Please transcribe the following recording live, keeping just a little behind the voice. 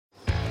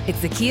It's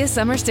the Kia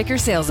Summer Sticker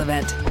Sales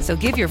Event, so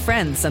give your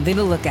friends something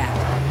to look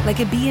at, like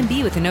a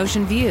B&B with an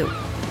ocean view,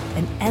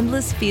 an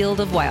endless field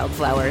of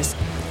wildflowers,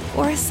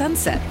 or a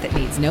sunset that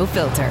needs no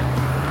filter.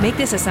 Make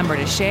this a summer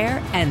to share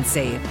and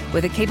save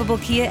with a capable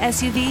Kia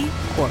SUV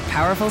or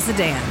powerful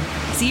sedan.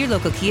 See your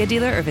local Kia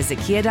dealer or visit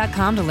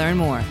kia.com to learn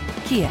more.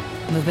 Kia,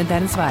 movement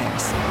that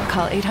inspires.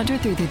 Call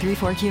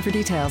 800-3334-KIA for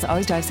details.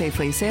 Always drive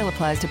safely. Sale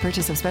applies to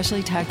purchase of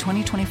specially tagged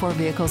 2024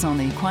 vehicles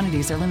only.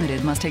 Quantities are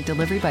limited. Must take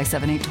delivery by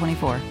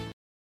 7/8/24.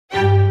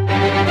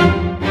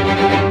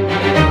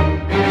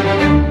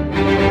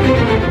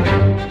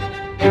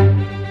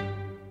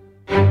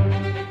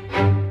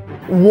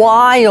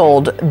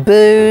 Wild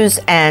booze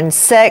and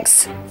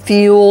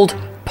sex-fueled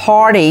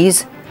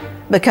parties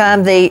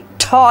become the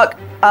talk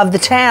of the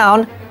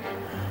town.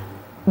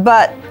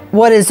 But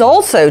what is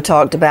also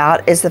talked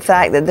about is the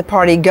fact that the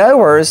party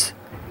goers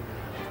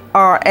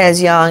are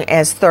as young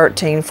as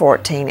 13,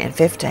 14, and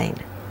 15.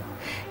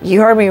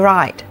 You heard me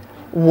right.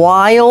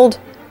 Wild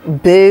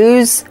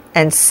booze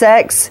and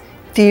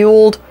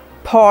sex-fueled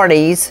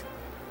parties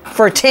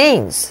for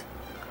teens,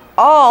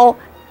 all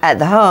at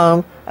the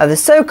home of the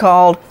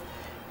so-called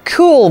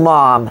Cool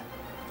Mom.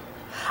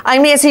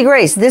 I'm Nancy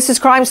Grace. This is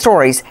Crime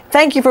Stories.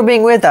 Thank you for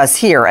being with us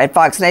here at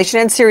Fox Nation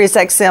and Sirius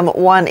XM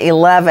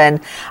 111.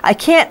 I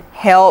can't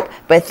help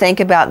but think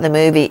about the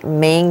movie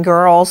Mean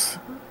Girls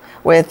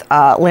with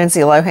Lindsay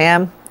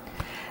Lohan.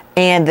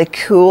 And the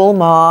cool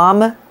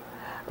mom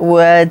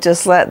would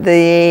just let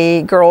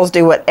the girls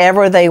do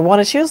whatever they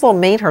wanted. She was a little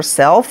mean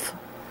herself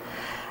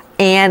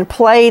and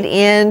played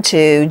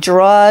into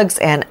drugs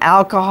and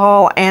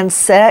alcohol and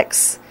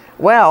sex.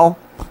 Well,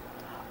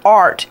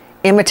 art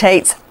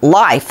imitates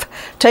life.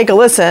 Take a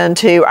listen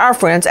to our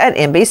friends at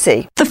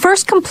NBC. The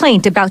first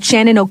complaint about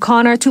Shannon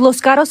O'Connor to Los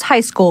Gatos High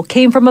School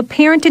came from a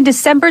parent in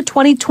December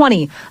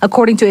 2020,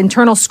 according to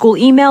internal school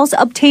emails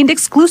obtained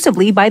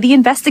exclusively by the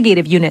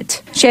investigative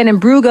unit. Shannon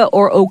Bruga,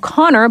 or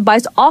O'Connor,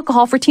 buys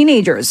alcohol for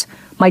teenagers.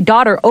 My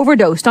daughter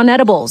overdosed on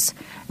edibles.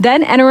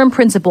 Then interim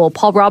principal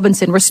Paul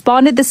Robinson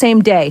responded the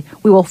same day.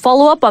 We will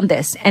follow up on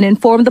this and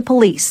inform the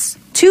police.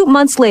 2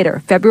 months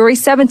later, February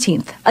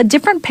 17th, a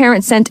different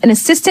parent sent an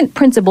assistant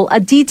principal a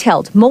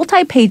detailed,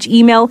 multi-page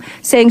email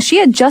saying she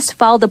had just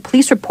filed a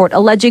police report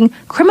alleging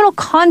criminal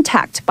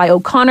contact by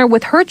O'Connor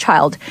with her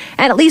child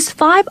and at least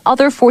 5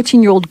 other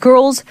 14-year-old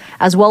girls,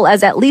 as well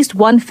as at least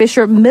one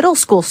Fisher middle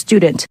school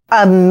student.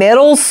 A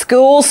middle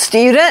school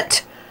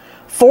student?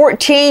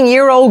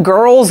 14-year-old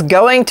girls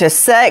going to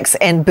sex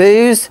and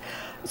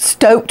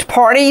booze-stoked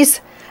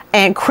parties?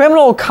 And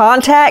criminal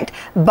contact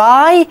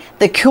by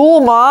the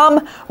cool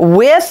mom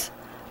with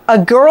a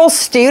girl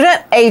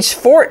student age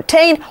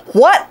 14.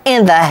 What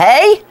in the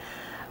hay?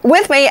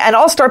 With me, an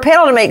all-star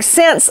panel to make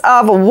sense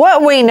of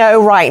what we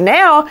know right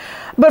now.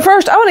 But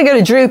first, I want to go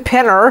to Drew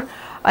Penner,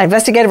 an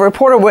investigative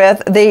reporter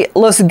with the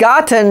Los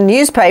Gatos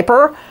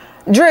newspaper.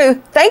 Drew,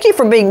 thank you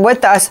for being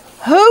with us.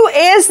 Who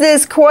is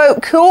this,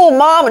 quote, cool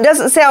mom? It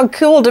doesn't sound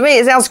cool to me.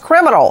 It sounds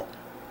criminal.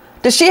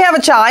 Does she have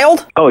a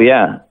child? Oh,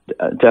 yeah.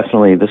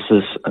 Definitely. This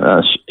is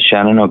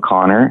Shannon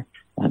O'Connor,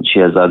 and she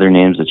has other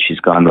names that she's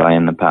gone by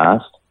in the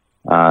past,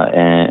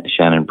 and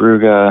Shannon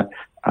Bruga,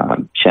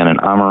 Shannon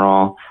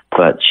Amaral,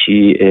 but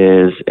she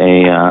is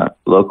a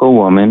local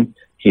woman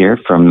here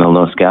from the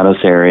Los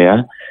Gatos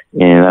area,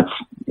 and that's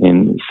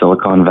in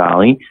Silicon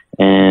Valley,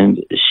 and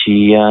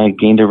she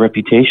gained a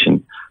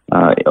reputation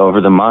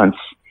over the months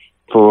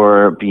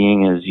for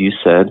being, as you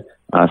said,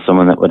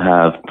 someone that would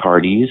have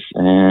parties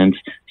and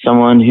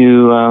someone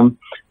who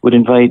would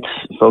invite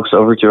folks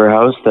over to her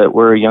house that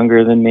were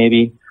younger than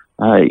maybe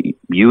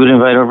you would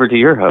invite over to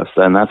your house,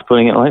 and that's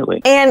putting it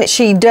lightly. And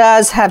she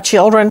does have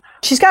children.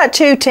 She's got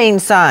 2 teen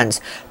sons,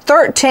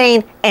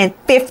 13 and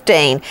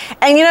 15.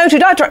 And you know, to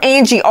Dr.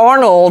 Angie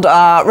Arnold,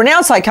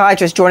 renowned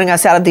psychiatrist joining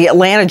us out of the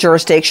Atlanta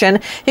jurisdiction,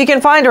 you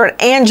can find her at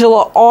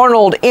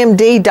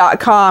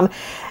AngelaArnoldMD.com.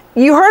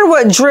 You heard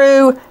what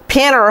Drew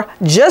Penner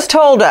just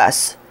told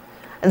us,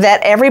 that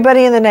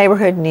everybody in the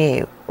neighborhood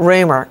knew.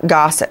 Rumor,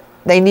 gossip.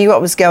 They knew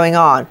what was going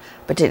on.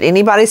 But did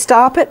anybody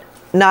stop it?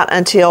 Not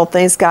until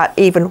things got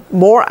even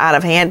more out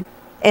of hand.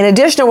 In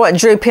addition to what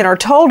Drew Penner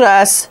told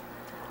us,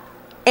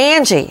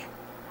 Angie,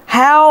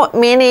 how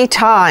many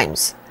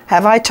times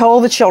have I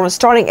told the children,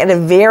 starting at a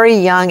very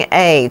young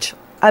age,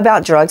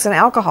 about drugs and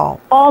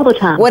alcohol? All the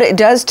time. What it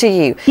does to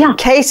you. Yeah.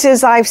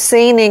 Cases I've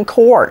seen in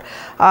court.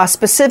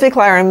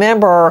 Specifically, I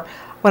remember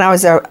when I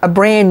was a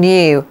brand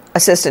new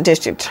assistant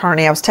district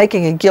attorney, I was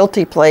taking a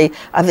guilty plea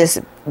of this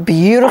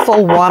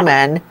beautiful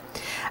woman,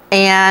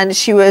 and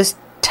she was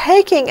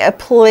taking a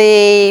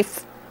plea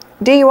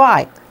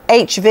DUI,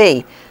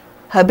 HV,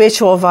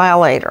 habitual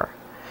violator.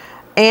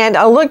 And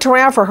I looked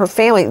around for her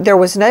family. There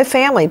was no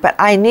family, but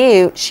I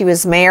knew she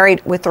was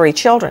married with 3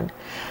 children.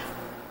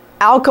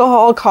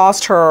 Alcohol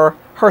cost her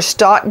her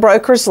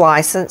stockbroker's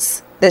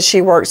license that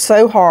she worked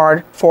so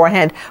hard for and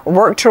had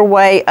worked her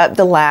way up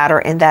the ladder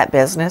in that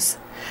business.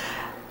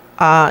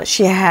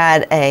 She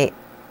had a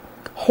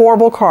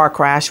horrible car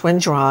crash when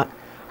drunk.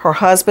 Her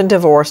husband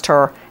divorced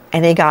her,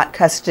 and he got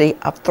custody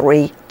of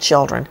 3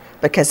 children.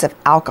 because of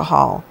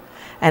alcohol.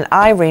 And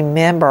I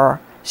remember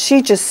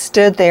she just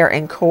stood there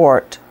in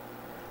court,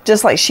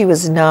 just like she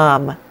was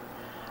numb,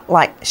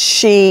 like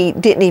she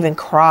didn't even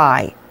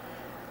cry.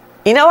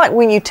 You know, like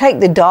when you take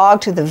the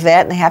dog to the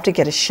vet and they have to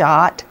get a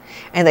shot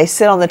and they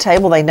sit on the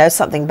table, they know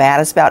something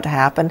bad is about to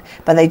happen,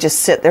 but they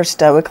just sit there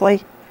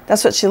stoically?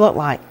 That's what she looked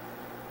like.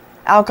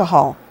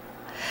 Alcohol.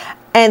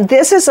 And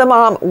this is a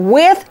mom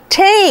with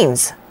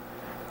teens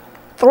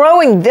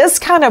throwing this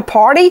kind of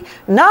party,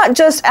 not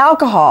just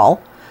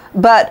alcohol,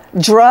 but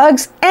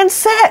drugs and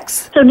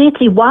sex. So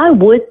Nancy, why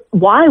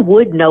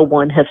would no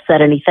one have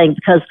said anything?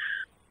 Because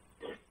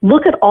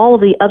look at all of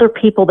the other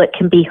people that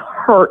can be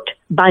hurt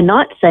by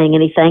not saying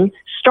anything,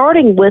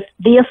 starting with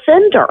the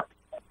offender.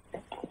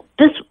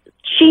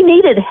 She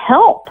needed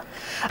help.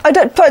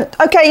 But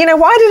okay, you know,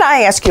 why did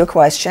I ask you a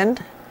question?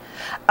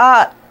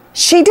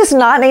 She does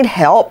not need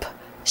help.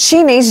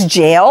 She needs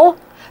jail,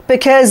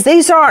 because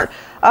these aren't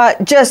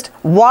just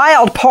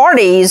wild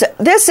parties.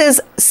 This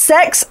is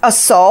sex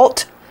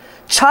assault,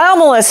 child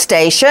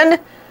molestation,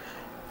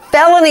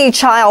 felony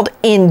child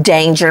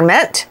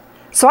endangerment.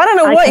 So I don't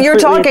know what you're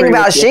talking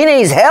about. She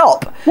needs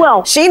help.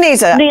 Well, she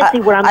needs a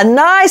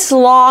nice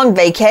long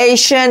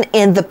vacation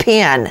in the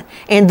pen,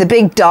 in the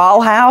big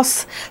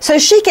dollhouse, so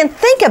she can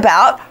think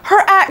about her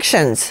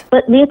actions.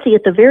 But Nancy,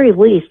 at the very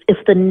least,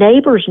 if the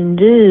neighbors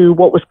knew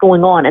what was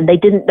going on and they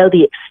didn't know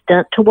the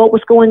extent to what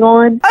was going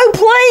on. Oh,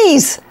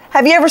 please.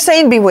 Have you ever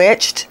seen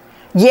Bewitched?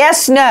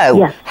 Yes, no.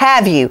 Yes.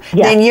 Have you?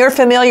 Yes. Then you're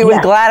familiar with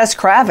Yes. Gladys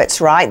Kravitz,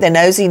 right? The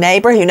nosy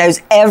neighbor who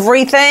knows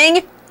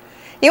everything.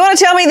 You want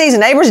to tell me these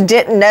neighbors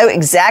didn't know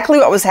exactly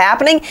what was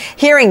happening?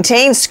 Hearing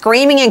teens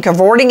screaming and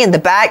cavorting in the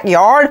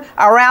backyard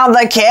around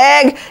the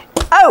keg?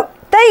 Oh,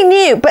 they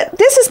knew. But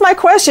this is my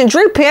question.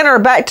 Drew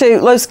Penner, back to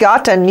Los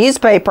Gatos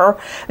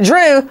newspaper.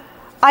 Drew,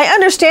 I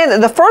understand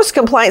that the first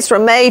complaints were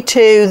made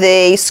to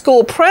the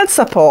school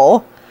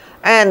principal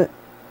and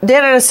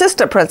then an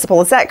assistant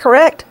principal. Is that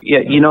correct?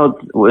 Yeah, you know,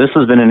 this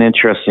has been an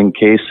interesting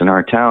case in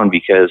our town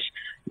because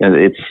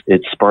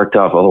it's sparked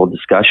off a whole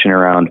discussion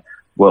around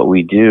what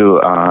we do,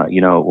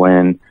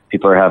 when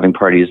people are having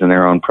parties in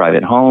their own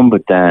private home,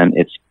 but then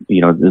it's,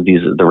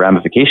 the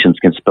ramifications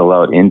can spill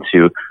out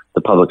into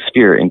the public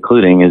sphere,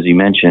 including, as you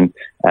mentioned,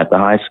 at the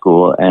high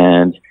school.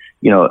 And,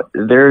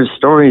 there's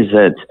stories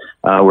that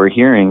we're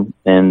hearing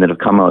and that have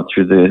come out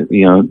through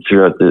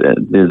throughout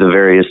the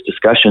various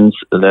discussions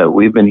that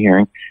we've been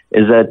hearing,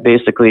 is that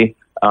basically,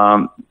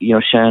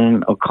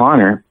 Shannon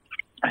O'Connor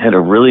had a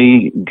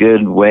really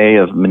good way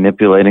of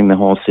manipulating the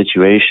whole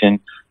situation.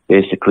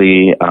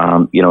 Basically,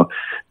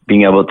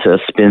 being able to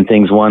spin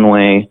things one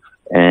way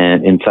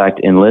and, in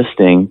fact,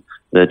 enlisting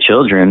the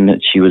children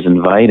that she was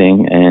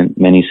inviting, and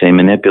many say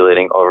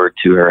manipulating, over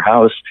to her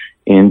house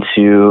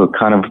into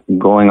kind of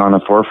going on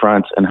the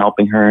forefront and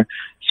helping her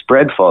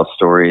spread false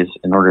stories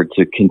in order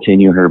to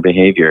continue her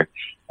behavior.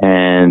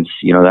 And,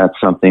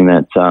 that's something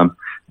that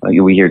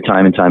we hear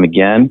time and time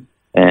again.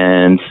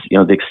 And,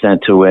 the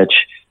extent to which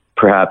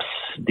perhaps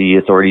the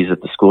authorities at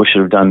the school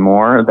should have done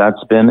more,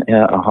 that's been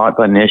a hot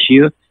button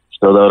issue.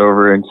 Spilled out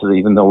over into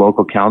even the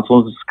local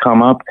councils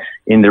come up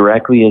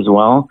indirectly as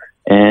well.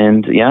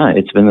 And yeah,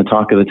 it's been the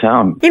talk of the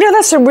town.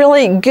 That's a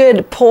really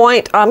good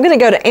point. I'm going to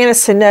go to Anna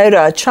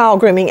Sonoda, a child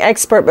grooming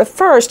expert. But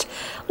first,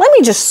 let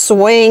me just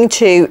swing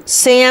to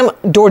Sam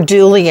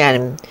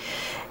Dordulian.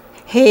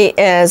 He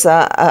is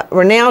a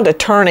renowned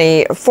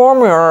attorney,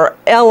 former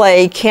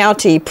LA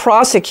County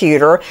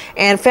prosecutor,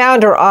 and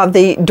founder of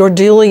the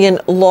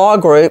Dordulian Law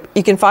Group.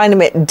 You can find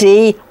him at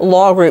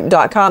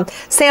dlawgroup.com.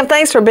 Sam,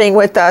 thanks for being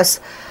with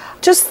us.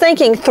 Just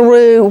thinking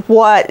through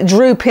what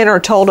Drew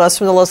Penner told us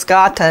from the Los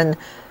Gatos.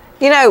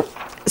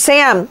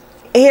 Sam,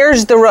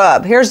 here's the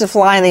rub. Here's the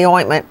fly in the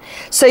ointment.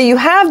 So you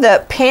have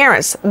the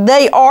parents.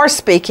 They are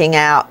speaking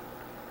out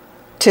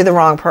to the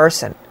wrong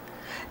person.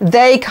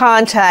 They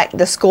contact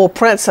the school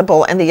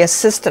principal and the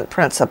assistant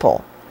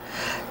principal.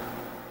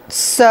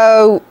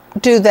 So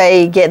do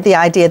they get the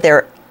idea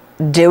they're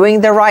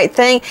doing the right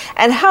thing?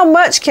 And how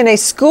much can a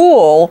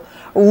school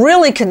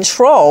really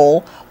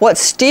control what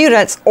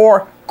students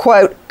or,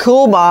 quote,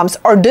 cool moms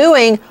are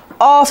doing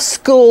off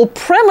school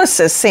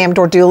premises, Sam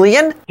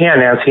Dordulian? Yeah,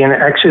 Nancy, and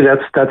actually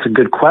that's a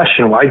good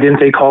question. Why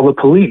didn't they call the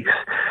police?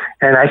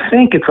 And I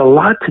think it's a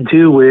lot to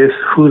do with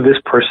who this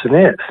person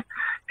is.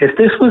 If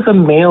this was a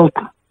male,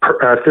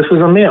 if this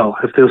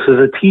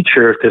was a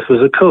teacher, if this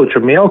was a coach, a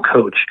male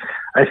coach,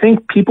 I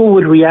think people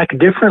would react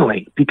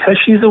differently. Because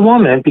she's a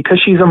woman, because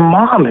she's a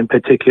mom in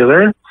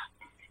particular,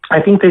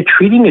 I think they're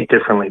treating it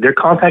differently. They're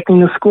contacting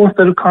the school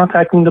instead of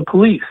contacting the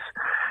police.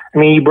 I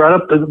mean, you brought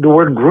up the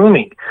word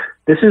grooming.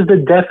 This is the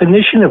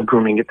definition of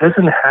grooming. It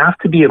doesn't have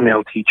to be a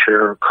male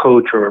teacher or a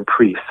coach or a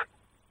priest.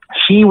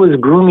 She was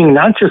grooming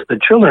not just the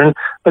children,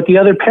 but the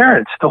other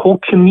parents, the whole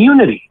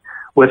community,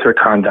 with her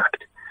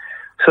conduct.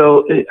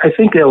 So I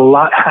think a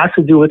lot has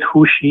to do with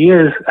who she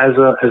is as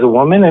a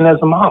woman and as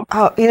a mom.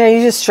 Oh, you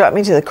just struck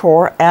me to the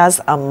core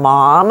as a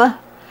mom,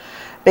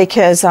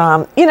 because,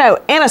 Anna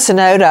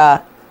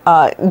Sonoda,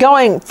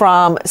 going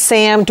from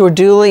Sam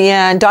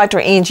Dordulian, Dr.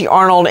 Angie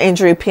Arnold,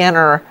 Andrew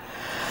Penner,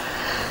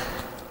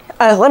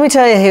 Let me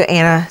tell you who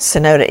Anna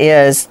Sonota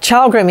is.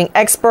 Child grooming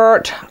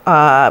expert,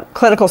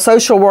 clinical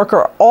social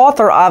worker,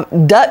 author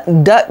of Duck,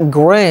 Duck,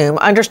 Groom,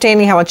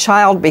 Understanding How a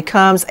Child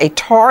Becomes a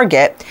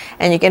Target.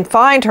 And you can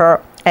find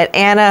her at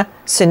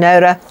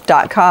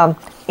annasonota.com.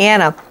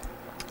 Anna,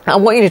 I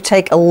want you to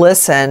take a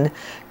listen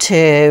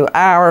to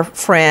our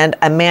friend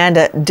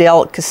Amanda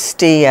Del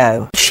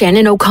Castillo.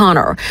 Shannon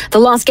O'Connor, the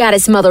Los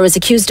Gatos mother, is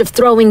accused of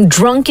throwing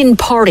drunken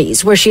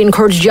parties where she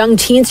encouraged young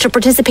teens to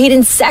participate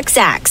in sex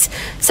acts,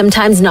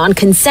 sometimes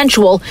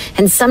non-consensual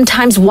and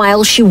sometimes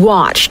while she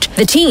watched.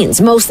 The teens,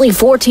 mostly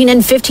 14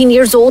 and 15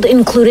 years old,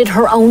 included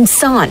her own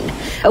son.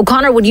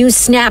 O'Connor would use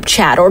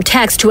Snapchat or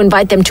text to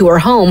invite them to her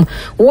home,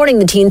 warning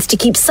the teens to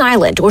keep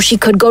silent or she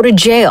could go to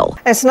jail.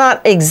 It's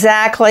not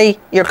exactly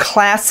your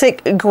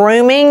classic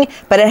grooming,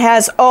 but it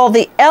has all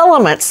the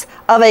elements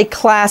of a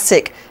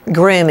classic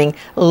grooming.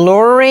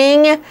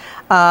 Luring,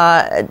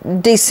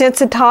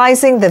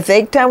 desensitizing the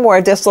victim,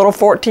 where this little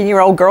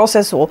 14-year-old girl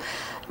says, well,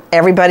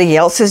 everybody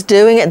else is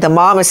doing it. The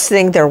mom is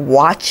sitting there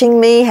watching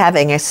me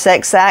having a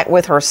sex act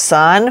with her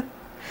son.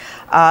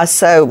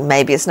 So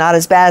maybe it's not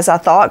as bad as I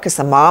thought because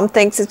the mom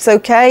thinks it's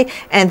okay.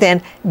 And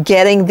then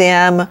getting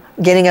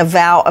a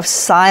vow of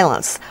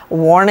silence,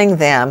 warning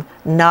them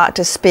not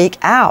to speak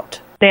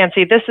out.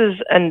 Nancy, this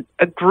is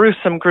a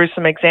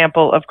gruesome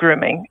example of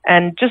grooming.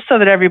 And just so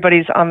that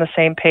everybody's on the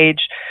same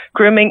page,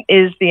 grooming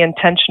is the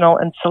intentional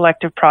and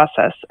selective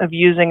process of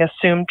using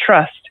assumed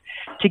trust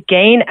to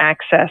gain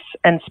access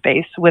and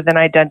space with an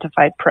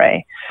identified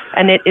prey.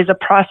 And it is a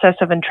process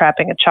of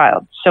entrapping a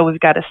child. So we've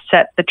got to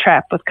set the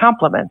trap with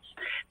compliments.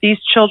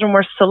 These children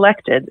were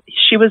selected.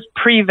 She was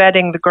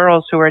pre-vetting the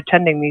girls who were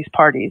attending these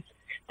parties.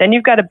 Then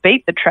you've got to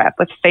bait the trap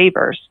with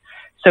favors.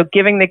 So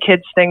giving the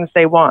kids things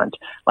they want,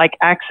 like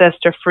access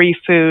to free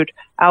food,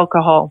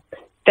 alcohol.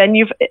 Then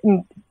you've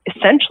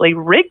essentially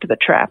rigged the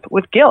trap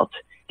with guilt.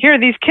 Here are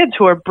these kids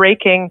who are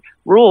breaking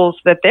rules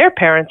that their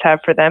parents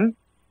have for them.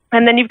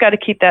 And then you've got to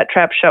keep that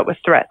trap shut with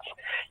threats.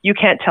 You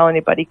can't tell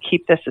anybody,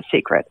 keep this a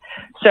secret.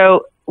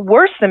 So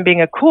worse than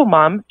being a cool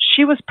mom,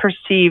 she was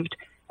perceived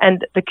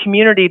and the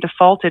community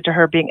defaulted to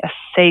her being a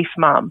safe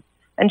mom.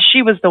 And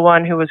she was the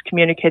one who was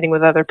communicating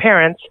with other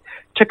parents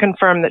to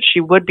confirm that she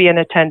would be in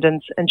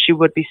attendance and she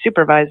would be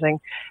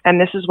supervising.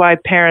 And this is why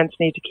parents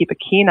need to keep a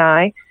keen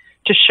eye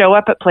to show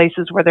up at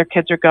places where their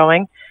kids are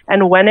going.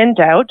 And when in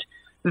doubt,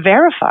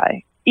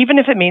 verify, even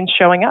if it means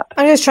showing up.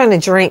 I'm just trying to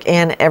drink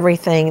in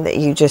everything that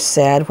you just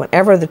said.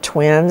 Whenever the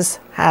twins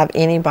have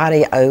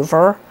anybody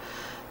over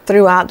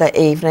throughout the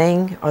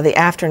evening or the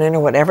afternoon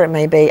or whatever it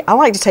may be, I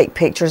like to take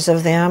pictures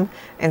of them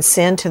and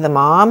send to the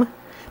mom.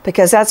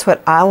 Because that's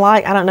what I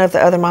like. I don't know if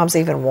the other moms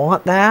even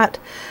want that,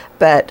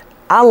 but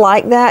I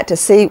like that to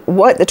see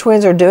what the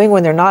twins are doing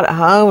when they're not at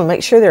home and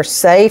make sure they're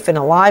safe and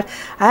alive.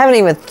 I haven't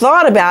even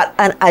thought about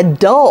an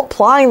adult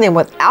plying them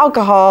with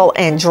alcohol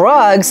and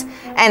drugs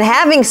and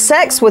having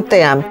sex with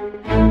them.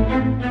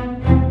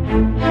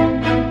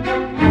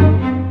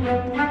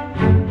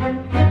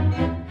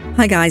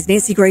 Hi guys,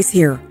 Nancy Grace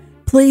here.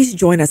 Please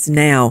join us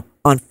now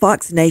on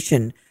Fox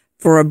Nation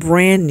for a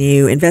brand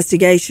new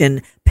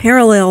investigation,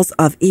 Parallels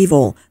of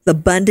Evil, the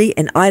Bundy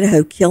and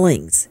Idaho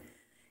killings.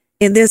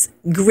 In this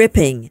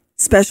gripping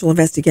special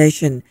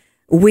investigation,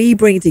 we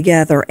bring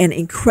together an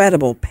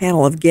incredible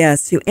panel of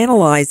guests who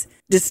analyze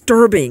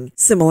disturbing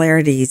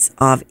similarities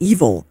of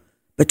evil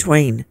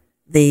between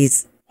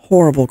these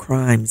horrible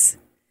crimes.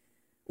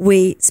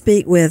 We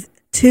speak with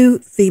two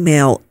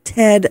female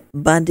Ted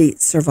Bundy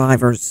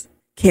survivors,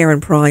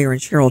 Karen Pryor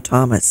and Cheryl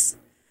Thomas,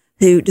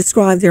 who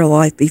describe their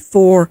life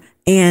before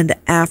and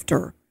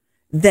after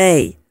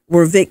they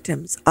were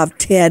victims of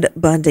Ted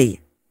Bundy.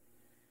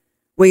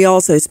 We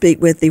also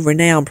speak with the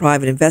renowned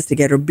private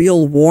investigator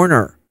Bill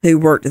Warner, who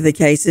worked the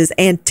cases,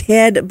 and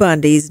Ted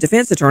Bundy's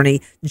defense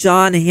attorney,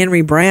 John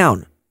Henry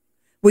Brown.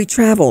 We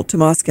traveled to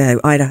Moscow,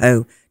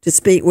 Idaho, to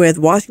speak with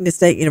Washington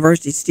State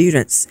University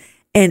students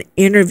and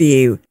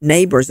interview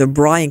neighbors of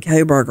Brian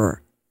Kohberger.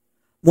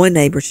 One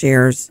neighbor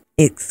shares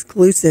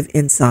exclusive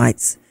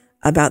insights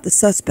about the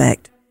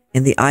suspect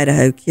in the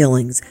Idaho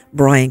killings,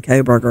 Brian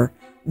Kohberger.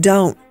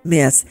 Don't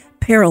miss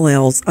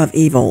Parallels of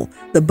Evil,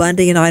 the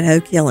Bundy and Idaho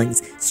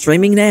killings,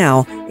 streaming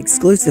now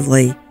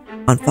exclusively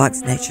on Fox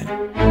Nation.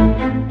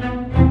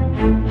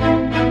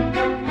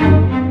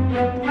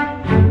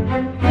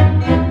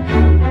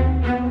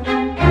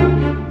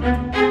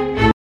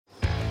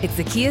 It's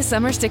the Kia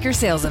Summer Sticker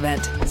Sales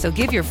Event, so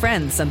give your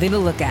friends something to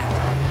look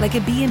at, like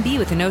a B&B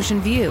with an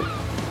ocean view,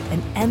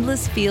 an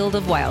endless field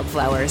of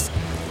wildflowers,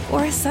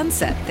 or a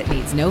sunset that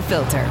needs no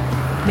filter.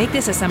 Make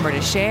this a summer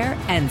to share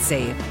and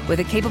save with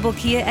a capable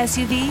Kia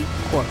SUV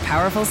or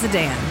powerful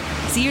sedan.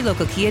 See your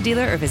local Kia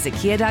dealer or visit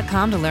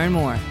kia.com to learn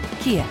more.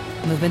 Kia,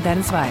 movement that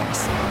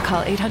inspires.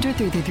 Call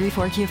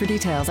 800-3334-KIA for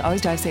details.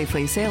 Always drive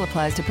safely. Sale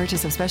applies to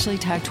purchase of specially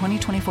tagged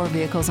 2024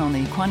 vehicles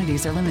only.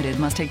 Quantities are limited.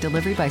 Must take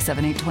delivery by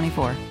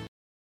 7/8/24.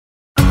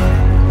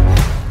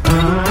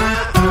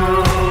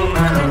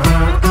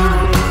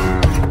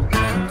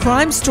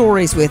 Crime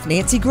Stories with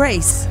Nancy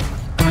Grace.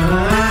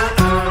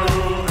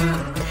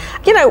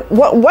 You know,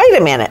 wait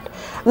a minute.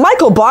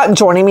 Michael Bach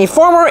joining me,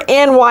 former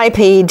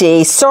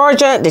NYPD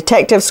Sergeant,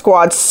 Detective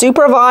Squad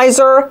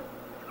Supervisor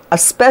of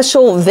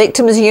Special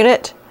Victims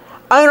Unit,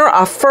 owner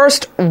of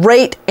First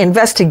Rate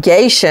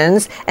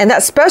Investigations, and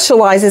that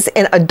specializes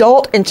in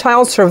adult and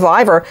child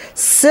survivor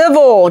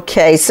civil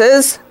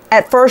cases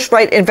at First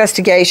Rate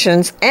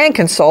Investigations and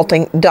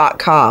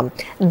Consulting.com.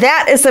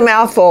 That is a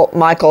mouthful,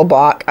 Michael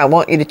Bach. I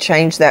want you to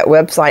change that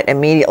website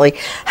immediately.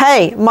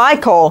 Hey,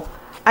 Michael,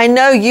 I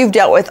know you've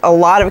dealt with a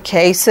lot of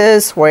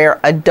cases where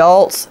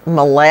adults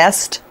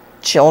molest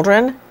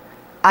children.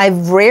 I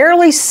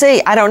rarely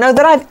see, I don't know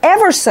that I've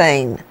ever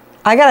seen,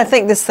 I got to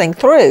think this thing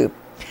through.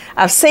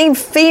 I've seen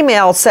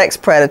female sex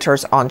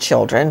predators on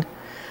children,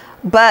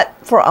 but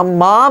for a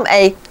mom,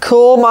 a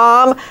cool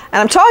mom, and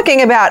I'm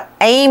talking about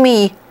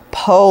Amy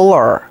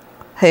Poehler,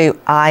 who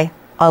I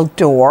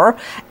adore.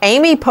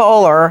 Amy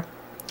Poehler,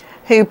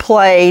 who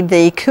played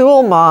the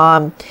cool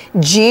mom,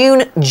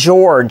 June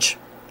George,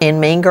 in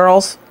Mean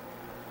Girls.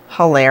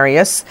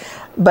 Hilarious.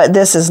 But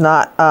this is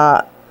not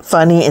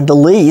funny in the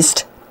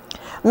least.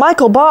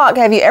 Michael Bach,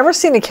 have you ever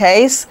seen a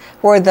case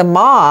where the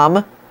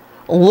mom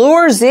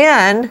lures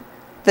in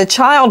the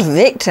child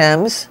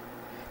victims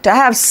to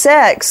have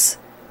sex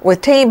with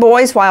teen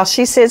boys while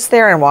she sits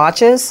there and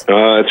watches?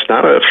 It's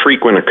not a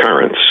frequent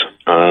occurrence,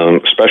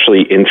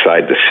 especially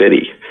inside the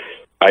city.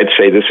 I'd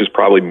say this is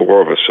probably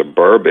more of a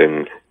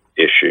suburban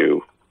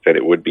issue than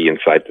it would be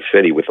inside the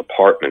city with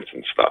apartments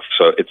and stuff.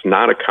 So it's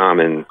not a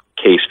common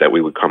case that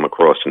we would come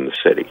across in the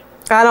city.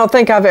 I don't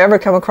think I've ever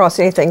come across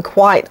anything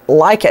quite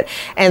like it.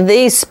 And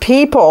these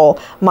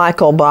people,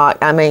 Michael Bach,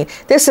 I mean,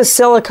 this is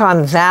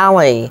Silicon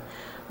Valley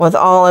with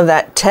all of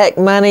that tech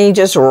money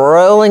just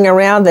rolling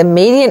around. The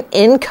median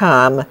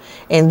income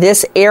in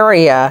this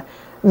area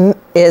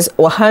is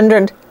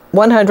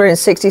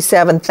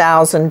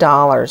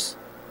 $167,000.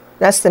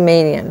 That's the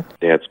median.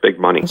 Yeah, it's big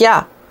money.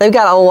 Yeah, they've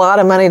got a lot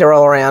of money to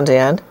roll around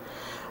in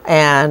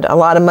and a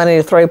lot of money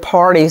to throw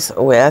parties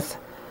with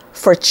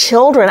for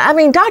children. I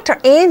mean, Dr.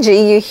 Angie,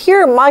 you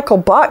hear Michael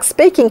Bach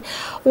speaking.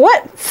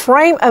 What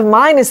frame of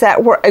mind is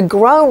that where a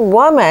grown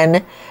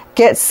woman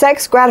gets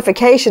sex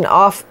gratification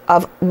off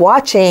of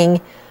watching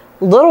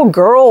little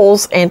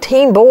girls and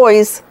teen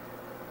boys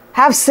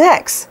have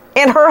sex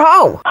in her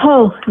home?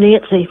 Oh,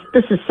 Nancy,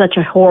 this is such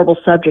a horrible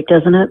subject,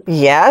 isn't it?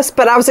 Yes,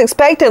 but I was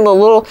expecting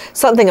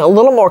something a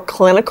little more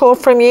clinical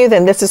from you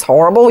than this is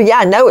horrible. Yeah,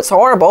 I know it's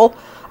horrible.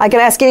 I could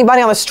ask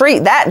anybody on the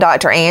street that,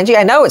 Dr. Angie.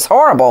 I know it's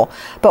horrible.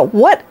 But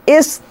what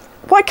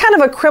kind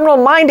of a criminal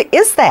mind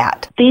is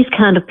that? These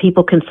kind of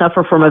people can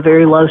suffer from a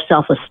very low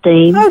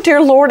self-esteem. Oh, dear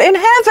Lord in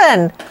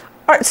heaven.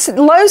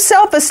 Low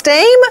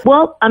self-esteem?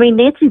 Well, I mean,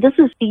 Nancy,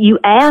 you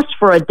asked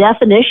for a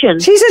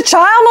definition. She's a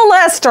child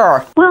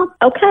molester. Well,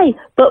 okay,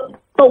 but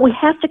we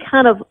have to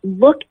kind of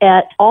look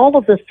at all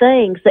of the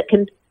things that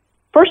can,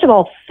 first of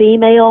all,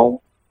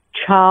 female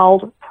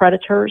child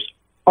predators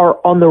are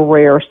on the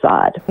rare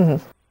side.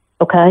 Mm-hmm.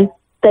 Okay?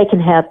 They can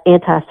have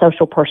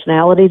antisocial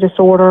personality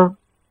disorder.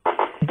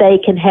 They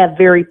can have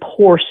very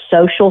poor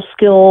social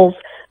skills.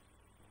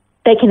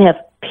 They can have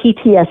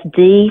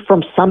PTSD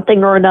from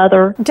something or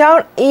another.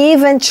 Don't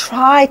even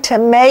try to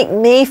make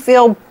me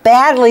feel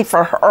badly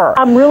for her.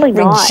 I'm really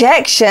not.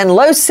 Rejection,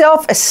 low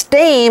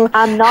self-esteem.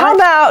 I'm not. How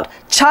about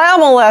child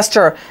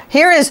molester?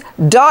 Here is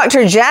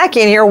Dr.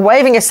 Jackie in here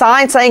waving a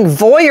sign saying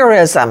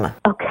voyeurism.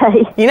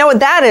 Okay. You know what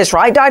that is,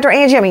 right, Dr.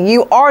 Angie? I mean,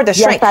 you are the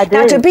shrink. Yes, I do.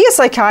 Now, to be a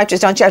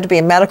psychiatrist, don't you have to be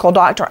a medical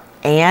doctor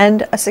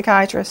and a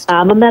psychiatrist?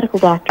 I'm a medical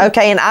doctor.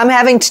 Okay, and I'm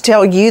having to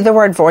tell you the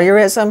word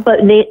voyeurism?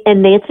 But,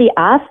 Nancy,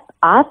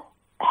 I've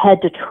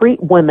had to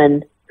treat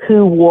women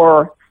who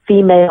were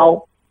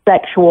female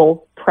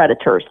sexual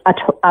predators.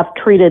 I've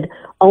treated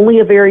only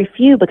a very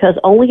few because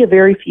only a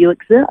very few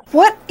exist.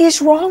 What is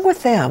wrong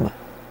with them?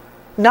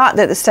 Not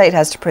that the state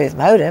has to prove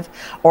motive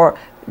or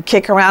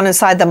kick around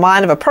inside the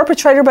mind of a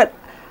perpetrator, but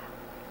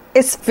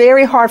it's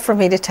very hard for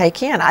me to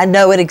take in. I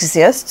know it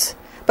exists,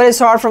 but it's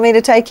hard for me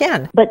to take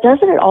in. But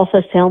doesn't it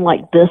also sound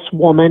like this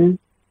woman,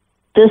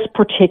 this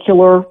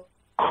particular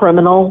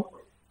criminal,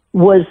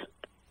 was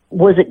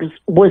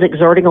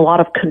exerting a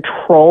lot of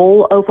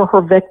control over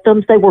her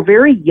victims? They were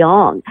very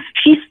young.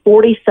 She's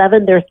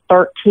 47, they're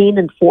 13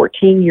 and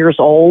 14 years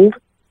old.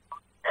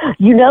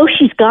 You know,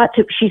 she's got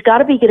to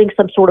be getting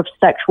some sort of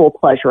sexual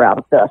pleasure out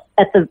of this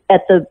at the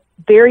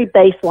very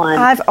baseline.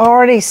 I've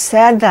already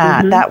said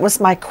that. Mm-hmm. That was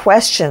my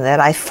question that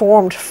I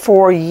formed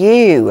for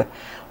you.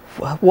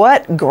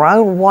 What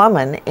grown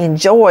woman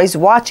enjoys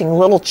watching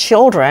little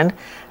children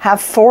have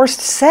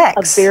forced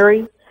sex? A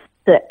very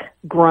sick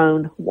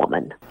grown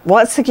woman.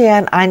 Once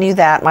again, I knew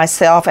that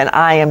myself, and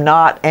I am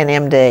not an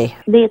MD.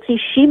 Nancy,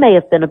 she may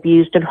have been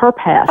abused in her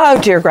past. Oh,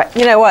 dear God.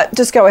 You know what?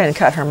 Just go ahead and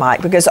cut her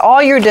mic, because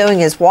all you're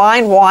doing is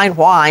whine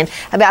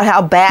about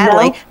how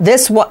badly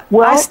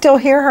I still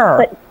hear her.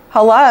 But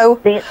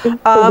hello? Nancy,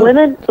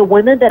 the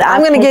women that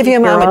I'm going to give you a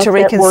moment to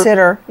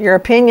reconsider your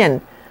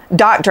opinion,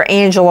 Dr.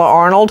 Angela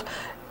Arnold.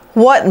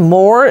 What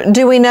more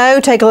do we know?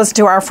 Take a listen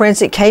to our friends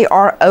at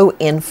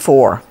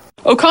KRON4.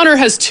 O'Connor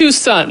has two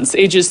sons,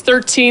 ages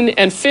 13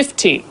 and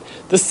 15.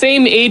 the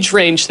same age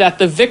range that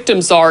the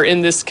victims are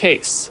in this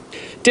case.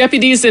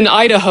 Deputies in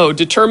Idaho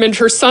determined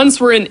her sons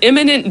were in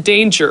imminent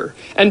danger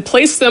and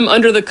placed them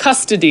under the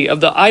custody of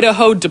the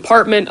Idaho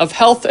Department of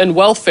Health and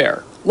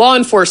Welfare. Law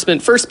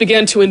enforcement first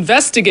began to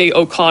investigate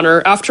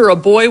O'Connor after a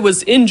boy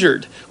was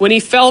injured when he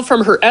fell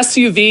from her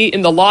SUV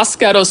in the Los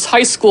Gatos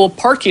High School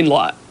parking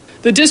lot.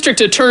 The district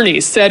attorney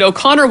said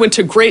O'Connor went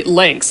to great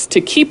lengths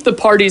to keep the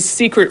parties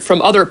secret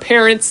from other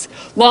parents,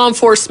 law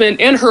enforcement,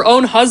 and her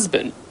own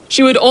husband.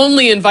 She would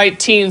only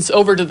invite teens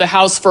over to the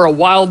house for a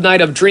wild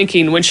night of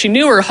drinking when she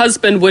knew her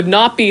husband would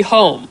not be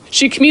home.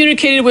 She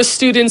communicated with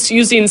students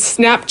using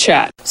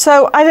Snapchat.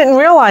 So I didn't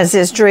realize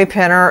this, Drew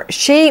Penner.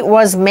 She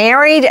was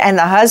married and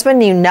the husband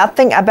knew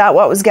nothing about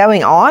what was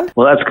going on?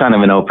 Well, that's kind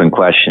of an open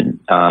question.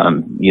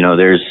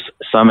 There's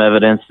some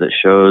evidence that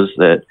shows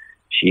that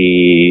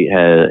she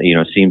had,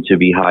 seemed to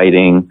be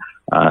hiding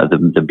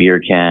the beer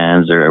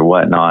cans or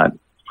whatnot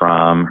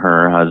from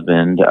her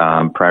husband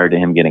prior to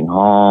him getting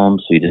home,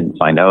 so he didn't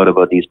find out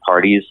about these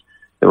parties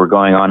that were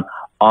going on.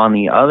 On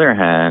the other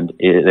hand,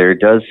 there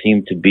does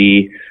seem to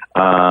be,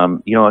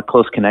 a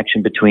close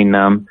connection between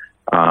them.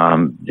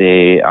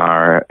 They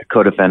are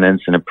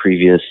co-defendants in a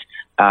previous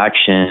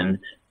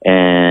action.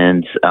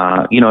 And,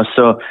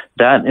 so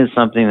that is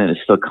something that is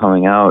still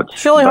coming out.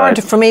 It's really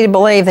hard for me to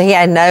believe that he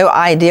had no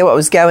idea what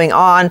was going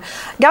on.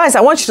 Guys,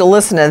 I want you to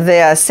listen to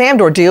this. Sam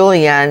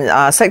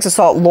Dordulian, sex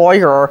assault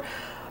lawyer,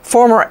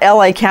 former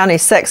LA County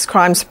sex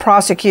crimes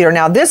prosecutor.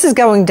 Now, this is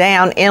going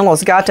down in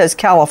Los Gatos,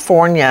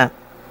 California,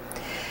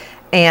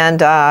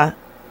 and a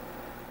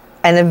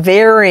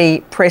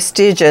very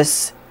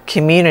prestigious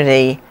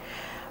community.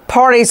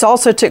 Parties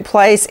also took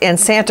place in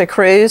Santa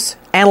Cruz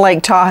and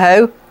Lake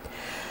Tahoe,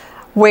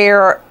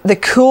 where the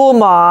cool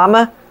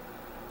mom,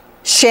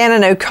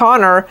 Shannon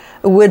O'Connor,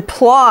 would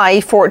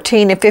ply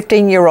 14 and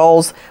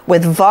 15-year-olds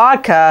with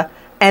vodka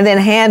and then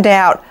hand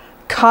out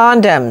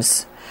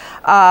condoms,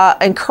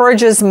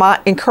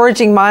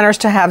 encouraging minors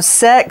to have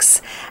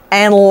sex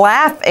and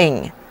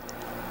laughing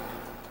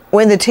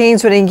when the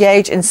teens would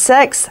engage in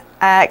sex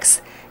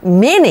acts,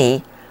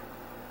 many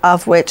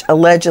of which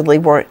allegedly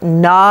were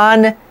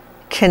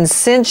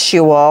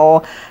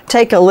non-consensual.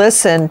 Take a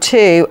listen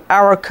to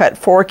Our Cut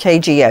for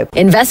KGO.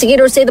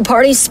 Investigators say the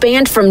parties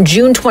spanned from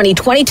June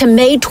 2020 to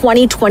May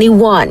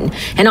 2021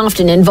 and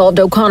often involved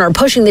O'Connor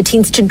pushing the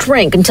teens to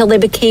drink until they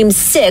became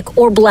sick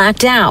or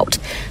blacked out.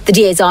 The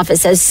DA's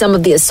office says some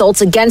of the assaults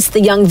against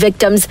the young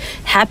victims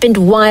happened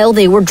while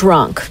they were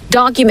drunk.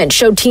 Documents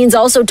show teens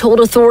also told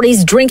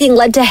authorities drinking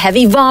led to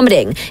heavy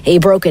vomiting, a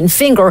broken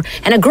finger,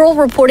 and a girl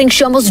reporting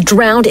she almost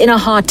drowned in a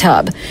hot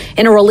tub.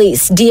 In a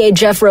release, DA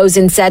Jeff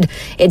Rosen said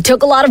it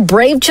took a lot of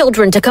brave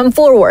children to come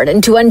forward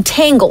and to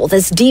untangle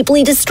this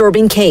deeply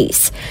disturbing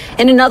case.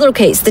 In another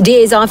case, the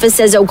DA's office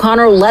says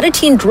O'Connor let a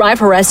teen drive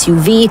her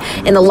SUV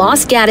in the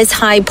Los Gatos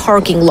High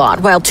parking lot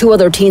while two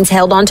other teens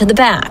held onto the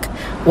back.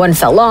 One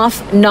fell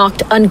off,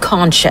 knocked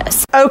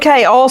unconscious.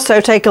 Okay,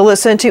 also take a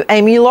listen to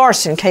Amy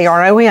Larson,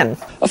 KRON.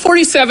 A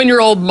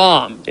 47-year-old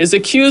mom is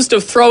accused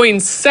of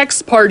throwing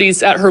sex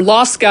parties at her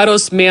Los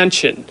Gatos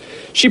mansion.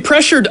 She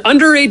pressured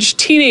underage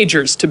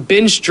teenagers to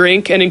binge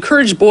drink and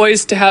encouraged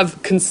boys to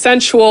have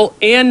consensual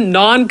and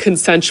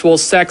non-consensual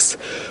sex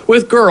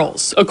with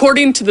girls,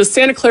 according to the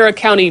Santa Clara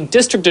County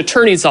District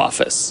Attorney's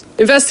Office.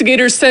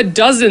 Investigators said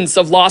dozens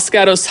of Los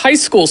Gatos high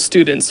school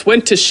students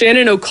went to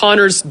Shannon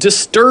O'Connor's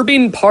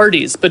disturbing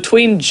parties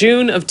between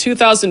June of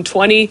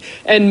 2020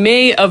 and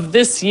May of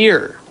this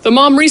year. The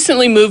mom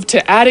recently moved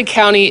to Ada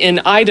County in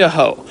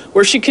Idaho,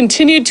 where she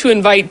continued to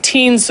invite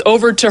teens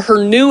over to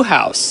her new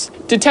house.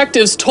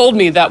 Detectives told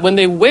me that when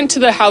they went to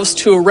the house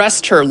to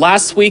arrest her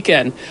last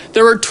weekend,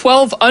 there were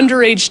 12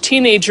 underage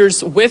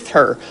teenagers with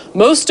her,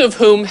 most of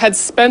whom had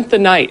spent the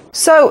night.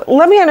 So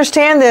let me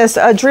understand this.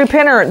 Drew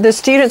Penner, the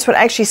students would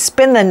actually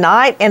spend the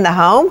night in the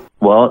home?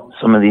 Well,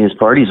 some of these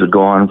parties would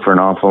go on for an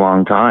awful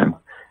long time.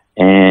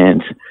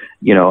 And,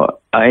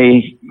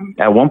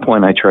 at one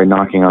point I tried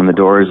knocking on the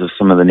doors of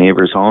some of the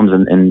neighbors' homes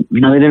and they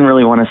didn't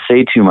really want to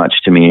say too much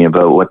to me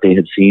about what they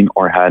had seen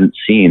or hadn't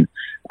seen.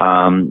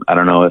 I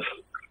don't know if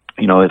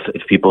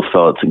people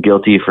felt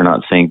guilty for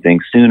not saying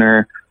things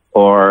sooner,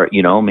 or,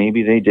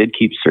 maybe they did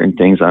keep certain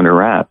things under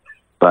wrap.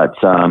 But,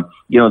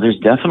 there's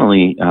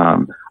definitely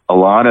a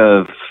lot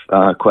of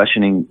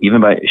questioning,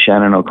 even by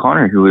Shannon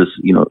O'Connor, who was,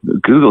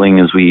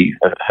 Googling, as we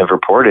have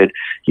reported,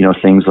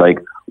 things like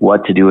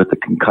what to do with the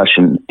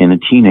concussion in a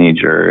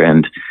teenager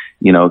and,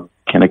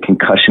 can a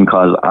concussion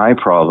cause eye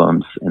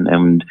problems?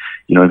 And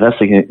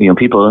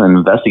people and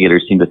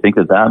investigators seem to think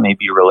that may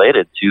be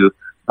related to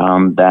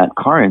that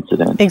car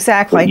incident.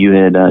 Exactly. That you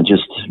had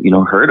just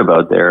heard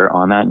about there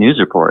on that news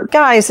report.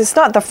 Guys, it's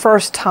not the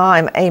first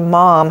time a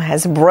mom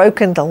has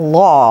broken the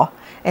law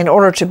in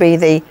order to be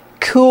the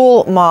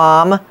cool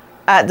mom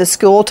at the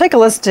school. Take a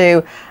listen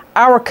to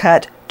Our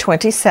Cut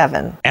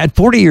 27. At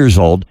 40 years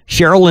old,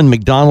 Sherilyn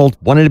McDonald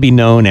wanted to be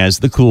known as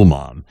the cool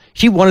mom.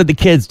 She wanted the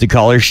kids to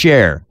call her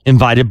Cher,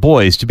 invited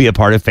boys to be a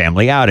part of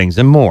family outings,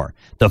 and more.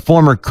 The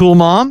former cool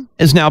mom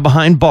is now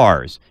behind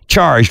bars.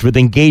 charged with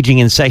engaging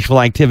in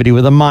sexual activity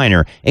with a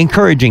minor,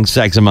 encouraging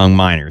sex among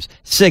minors,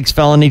 6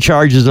 felony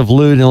charges of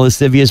lewd and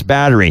lascivious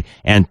battery,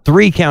 and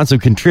 3 counts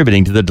of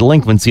contributing to the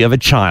delinquency of a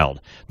child.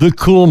 The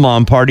Cool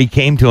Mom party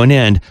came to an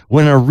end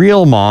when a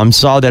real mom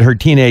saw that her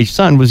teenage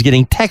son was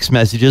getting text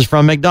messages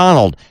from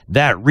McDonald.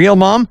 That real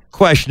mom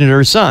questioned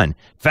her son,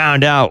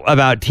 found out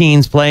about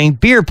teens playing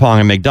beer pong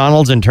at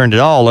McDonald's, and turned it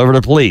all over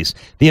to police.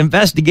 The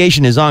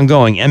investigation is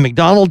ongoing, and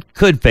McDonald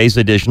could face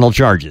additional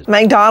charges.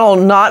 McDonald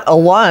not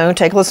alone.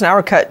 Take a listen to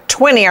our cut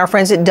 20, our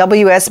friends at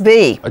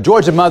WSB. A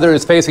Georgia mother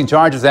is facing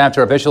charges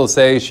after officials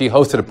say she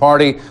hosted a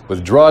party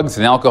with drugs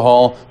and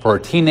alcohol for her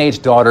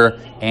teenage daughter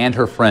and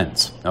her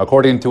friends. Now,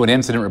 according to an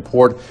incident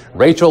report,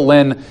 Rachel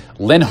Lynn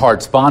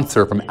Linhart,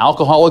 sponsor from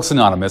Alcoholics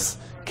Anonymous,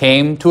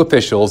 came to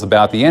officials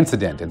about the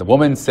incident. And the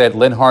woman said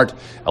Linhart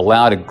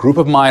allowed a group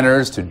of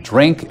minors to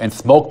drink and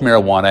smoke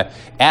marijuana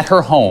at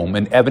her home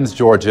in Evans,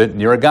 Georgia,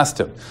 near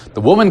Augusta.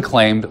 The woman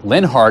claimed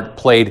Linhart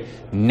played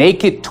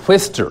naked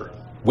Twister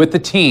with the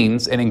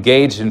teens and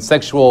engaged in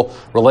sexual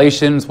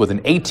relations with an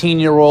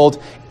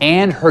 18-year-old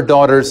and her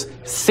daughter's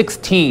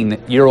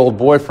 16-year-old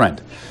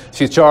boyfriend.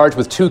 She's charged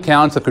with 2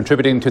 counts of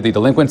contributing to the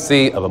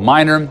delinquency of a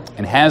minor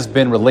and has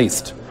been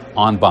released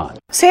on bond.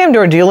 Sam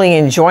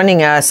Dordulian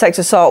joining us, sex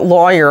assault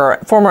lawyer,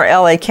 former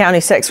LA County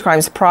sex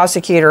crimes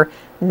prosecutor,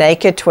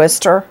 naked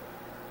Twister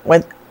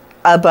with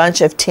a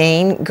bunch of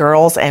teen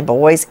girls and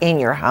boys in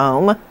your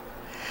home.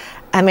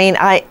 I mean,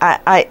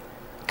 I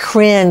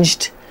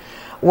cringed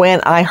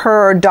when I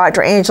heard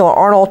Dr. Angela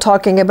Arnold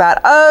talking about,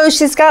 oh,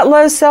 she's got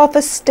low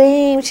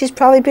self-esteem. She's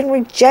probably been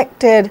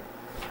rejected.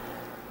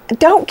 I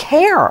don't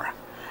care.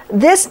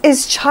 This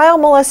is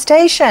child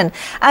molestation.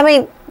 I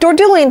mean,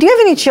 Dordulian, do you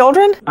have any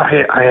children?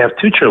 I have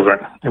 2 children.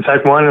 In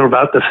fact, one are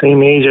about the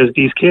same age as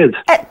these kids.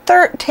 At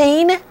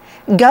 13,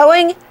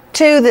 going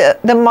to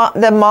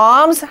the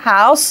mom's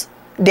house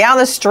down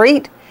the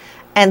street,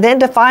 and then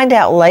to find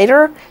out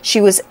later she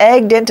was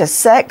egged into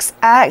sex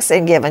acts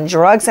and given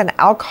drugs and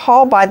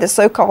alcohol by the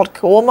so-called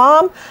cool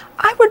mom,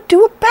 I would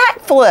do a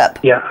backflip.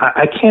 Yeah,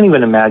 I can't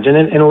even imagine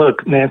it. And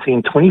look, Nancy,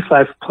 in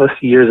 25 plus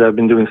years I've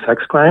been doing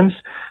sex crimes,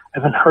 I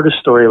haven't heard a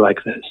story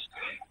like this.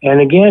 And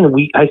again,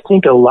 I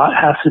think a lot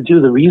has to do,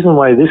 the reason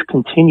why this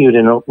continued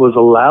and was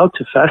allowed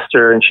to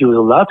fester and she was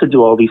allowed to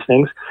do all these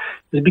things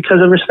is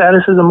because of her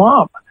status as a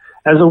mom,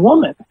 as a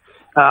woman.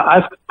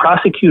 I've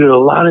prosecuted a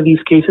lot of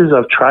these cases.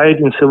 I've tried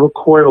in civil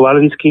court a lot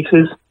of these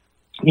cases.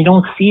 You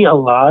don't see a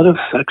lot of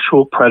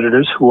sexual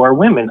predators who are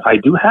women. I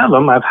do have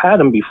them. I've had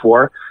them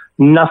before.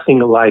 Nothing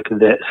like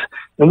this.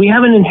 And we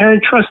have an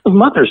inherent trust of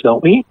mothers,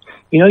 don't we?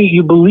 You know,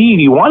 you believe,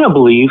 you want to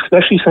believe,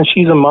 especially since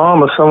she's a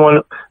mom of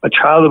someone, a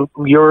child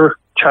of your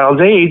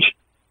child's age,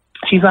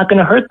 she's not going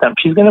to hurt them.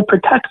 She's going to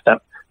protect them.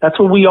 That's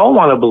what we all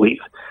want to believe.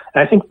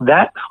 And I think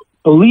that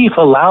belief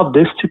allowed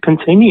this to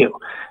continue.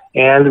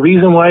 And the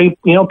reason why,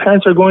 you know,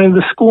 parents are going to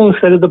the school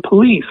instead of the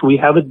police. We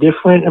have a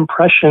different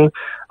impression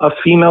of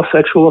female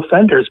sexual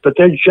offenders, but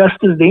they're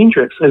just as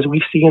dangerous as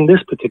we see in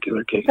this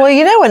particular case. Well,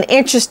 you know, an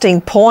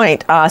interesting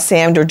point,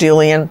 Sam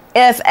Dordulian,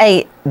 if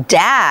a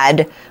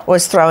dad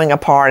was throwing a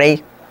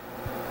party,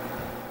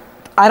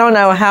 I don't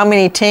know how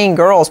many teen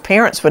girls'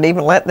 parents would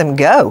even let them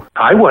go.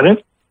 I wouldn't.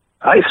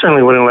 I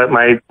certainly wouldn't let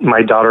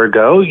my daughter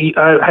go.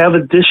 I have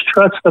a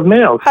distrust of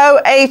males.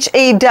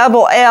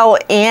 OHELLNO.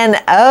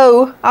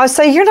 I would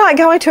say you're not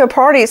going to a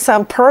party at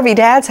some pervy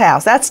dad's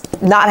house.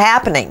 That's not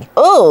happening.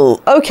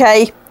 Oh,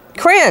 okay.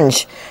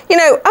 Cringe. You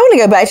know, I want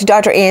to go back to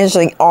Dr.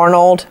 Angela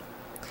Arnold.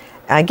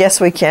 I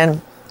guess we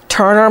can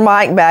turn our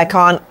mic back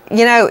on.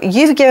 You know,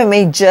 you've given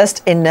me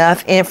just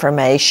enough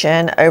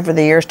information over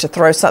the years to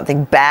throw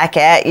something back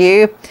at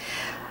you.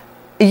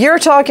 You're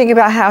talking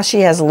about how she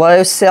has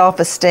low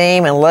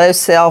self-esteem and low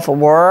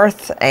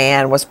self-worth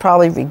and was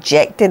probably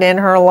rejected in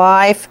her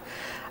life.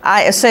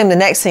 I assume the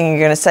next thing you're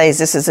going to say is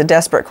this is a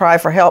desperate cry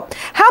for help.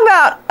 How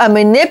about a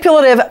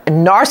manipulative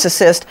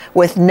narcissist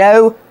with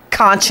no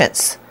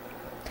conscience?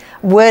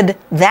 Would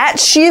that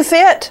shoe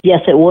fit?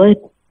 Yes, it would.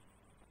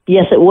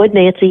 Yes, it would,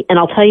 Nancy. And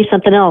I'll tell you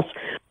something else.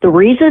 The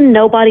reason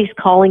nobody's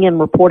calling and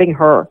reporting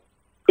her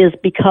is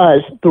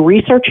because the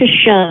research has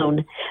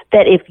shown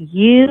that if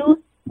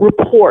you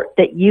report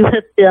that you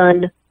have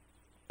been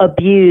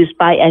abused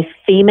by a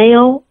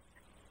female,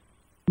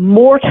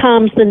 more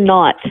times than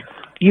not,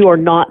 you are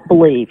not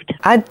believed.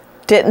 I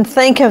didn't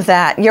think of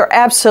that. You're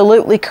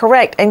absolutely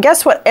correct. And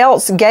guess what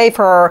else gave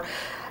her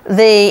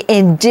the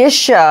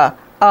indicia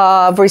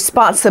of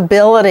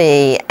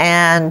responsibility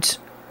and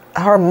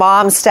her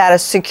mom's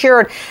status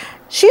secured?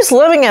 She's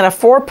living in a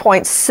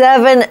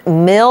 $4.7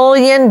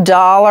 million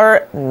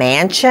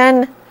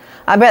mansion.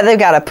 I bet they've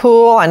got a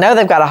pool. I know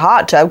they've got a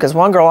hot tub because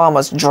one girl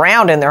almost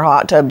drowned in their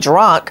hot tub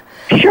drunk.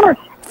 Sure.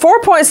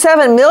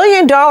 $4.7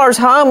 million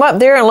home up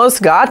there in Los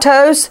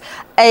Gatos.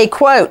 A,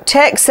 quote,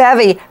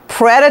 tech-savvy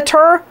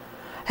predator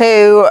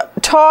who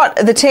taught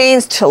the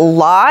teens to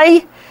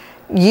lie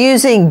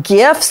using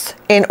gifts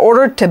in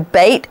order to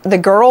bait the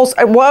girls.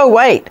 Whoa,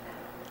 wait.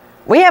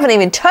 We haven't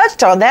even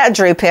touched on that,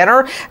 Drew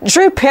Penner.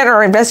 Drew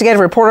Penner, investigative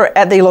reporter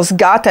at the Los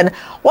Gatos.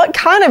 What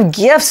kind of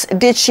gifts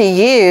did she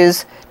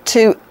use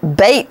to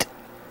bait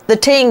the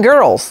teen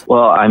girls?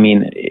 Well, I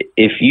mean,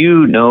 if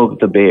you know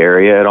the Bay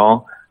Area at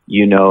all,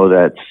 you know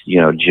that's,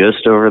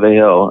 just over the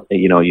hill,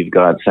 you've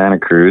got Santa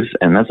Cruz,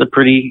 and that's a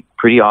pretty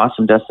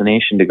awesome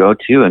destination to go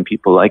to, and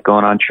people like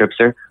going on trips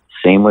there.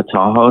 Same with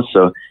Tahoe.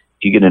 So if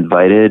you get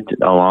invited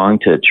along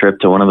to a trip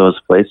to one of those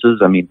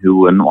places, I mean, who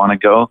wouldn't want to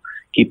go?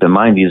 Keep in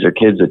mind, these are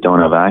kids that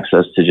don't have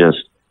access to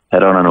just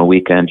head out on a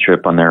weekend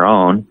trip on their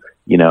own,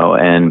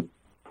 and,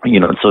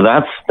 so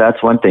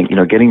that's one thing,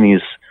 getting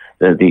these,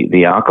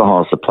 the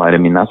alcohol supplied. I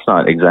mean, that's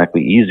not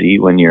exactly easy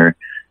when you're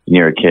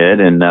a kid.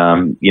 And,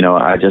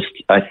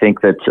 I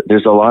think that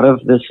there's a lot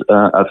of this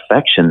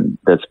affection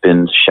that's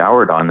been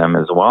showered on them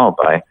as well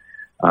by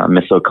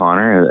Miss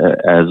O'Connor,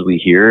 as we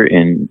hear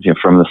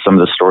from some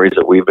of the stories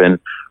that we've been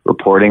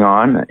reporting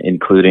on,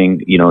 including,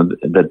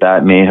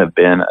 that may have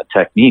been a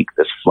technique,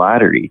 this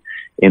flattery,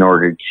 in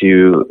order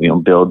to,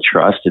 build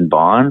trust and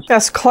bonds.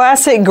 That's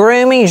classic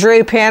grooming,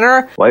 Drew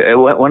Penner.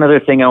 Well, one other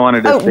thing I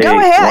wanted to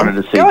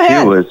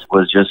say,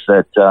 was just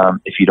that,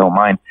 if you don't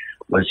mind,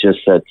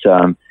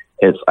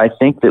 I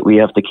think that we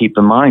have to keep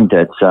in mind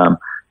that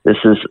this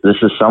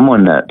is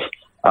someone that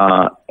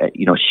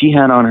she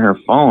had on her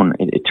phone.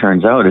 It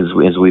turns out, as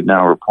we've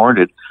now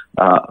reported,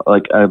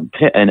 like a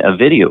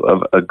video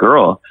of a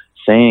girl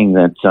saying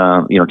that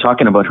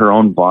talking about her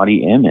own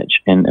body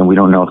image, and we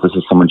don't know if this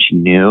is someone she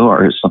knew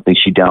or something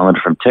she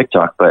downloaded from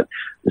TikTok, but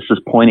this is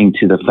pointing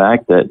to the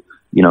fact that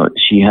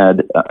she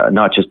had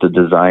not just a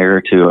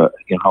desire to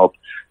help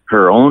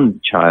her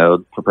own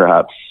child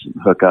perhaps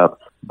hook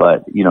up,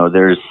 but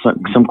there's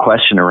some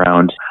question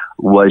around,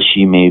 was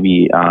she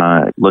maybe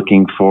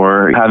looking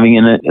for having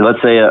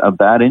let's say a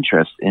bad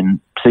interest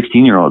in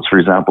 16-year-olds, for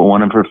example.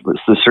 One of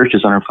the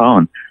searches on her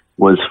phone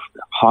was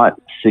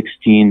hot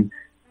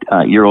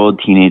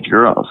 16-year-old teenage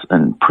girls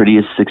and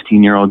prettiest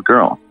 16-year-old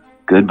girl,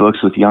 good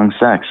books with young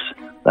sex.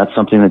 That's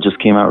something that just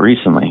came out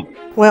recently.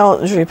 Well,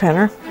 Drew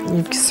Penner,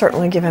 you've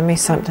certainly given me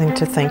something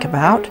to think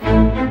about.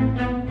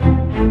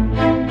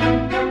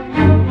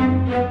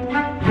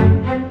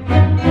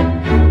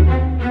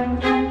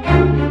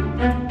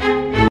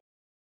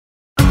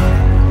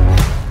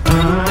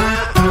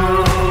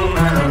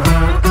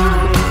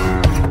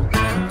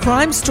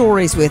 Crime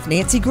Stories with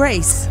Nancy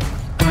Grace.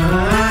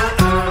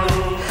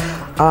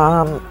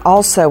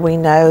 Also, we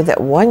know that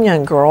one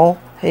young girl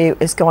who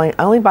is going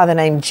only by the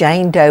name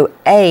Jane Doe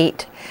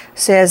 8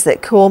 says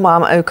that Cool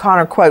Mom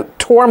O'Connor, quote,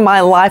 tore my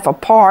life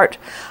apart.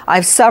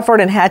 I've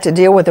suffered and had to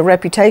deal with the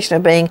reputation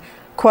of being,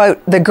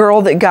 quote, the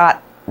girl that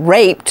got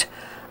raped.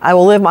 I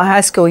will live my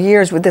high school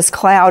years with this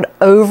cloud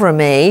over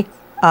me.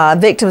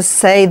 Victims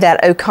say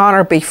that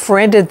O'Connor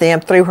befriended them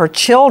through her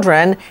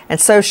children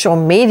and social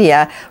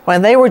media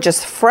when they were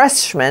just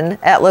freshmen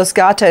at Los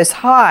Gatos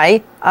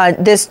High.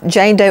 This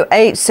Jane Doe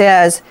 8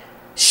 says,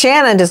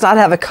 Shannon does not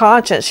have a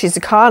conscience. She's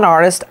a con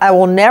artist. I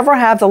will never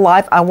have the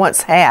life I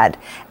once had,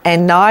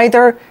 and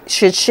neither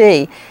should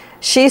she.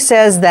 She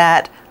says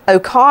that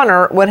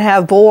O'Connor would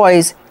have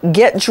boys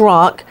get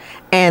drunk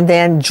and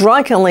then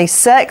drunkenly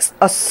sex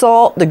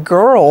assault the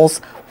girls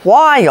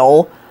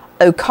while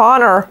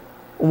O'Connor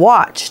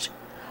watched.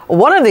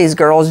 One of these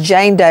girls,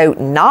 Jane Doe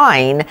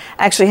 9,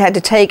 actually had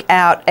to take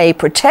out a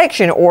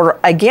protection order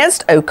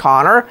against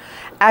O'Connor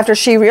after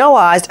she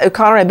realized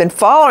O'Connor had been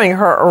following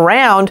her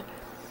around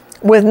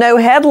with no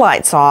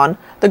headlights on.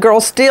 The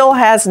girl still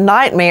has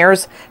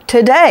nightmares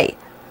today.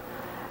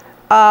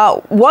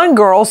 One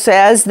girl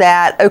says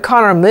that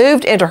O'Connor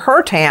moved into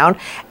her town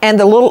and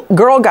the little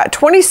girl got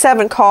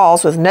 27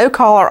 calls with no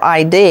caller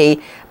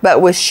ID,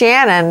 but with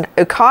Shannon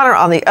O'Connor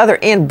on the other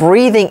end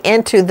breathing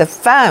into the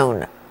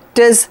phone.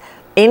 Does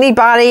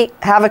anybody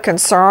have a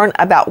concern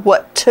about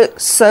what took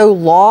so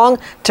long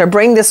to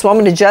bring this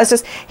woman to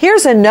justice?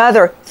 Here's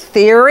another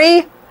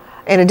theory,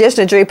 in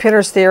addition to Drew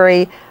Penner's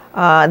theory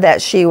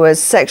that she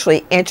was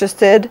sexually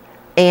interested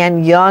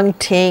in young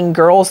teen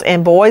girls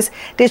and boys.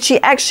 Did she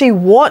actually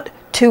want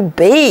to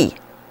be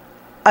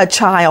a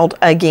child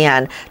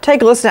again?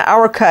 Take a listen to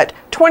our cut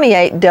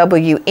 28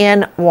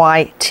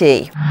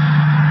 WNYT.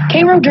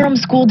 Cairo Durham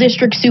School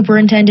District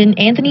Superintendent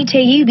Anthony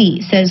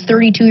Taibbi says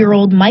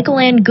 32-year-old Michael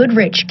Ann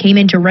Goodrich came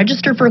in to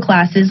register for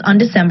classes on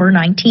December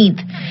 19th.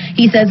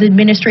 He says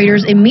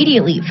administrators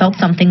immediately felt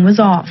something was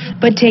off.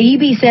 But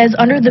Taibbi says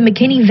under the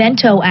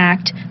McKinney-Vento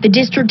Act, the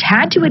district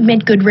had to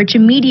admit Goodrich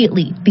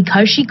immediately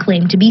because she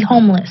claimed to be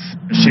homeless.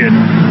 She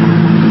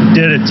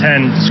did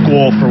attend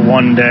school for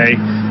one day,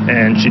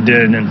 and she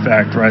did, in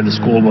fact, ride the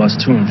school bus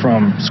to and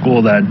from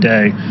school that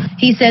day.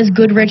 He says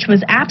Goodrich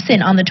was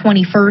absent on the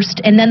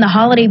 21st, and then the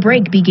holiday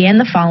break began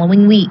the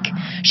following week.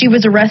 She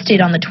was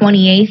arrested on the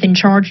 28th and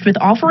charged with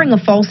offering a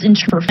false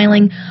instrument for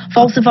filing,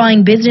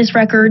 falsifying business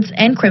records,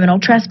 and criminal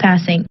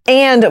trespassing.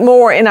 And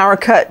more in our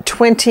cut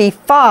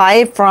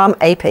 25 from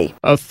AP.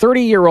 A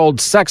 30-year-old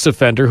sex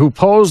offender who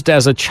posed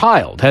as a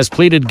child has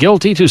pleaded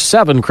guilty to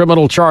 7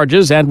 criminal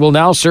charges and will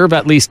now serve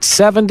at least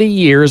 70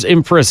 years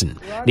in prison.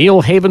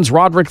 Neil Havens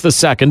Rodriguez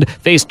Frederick II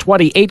faced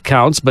 28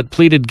 counts but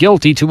pleaded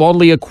guilty to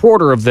only a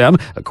quarter of them,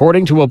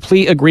 according to a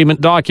plea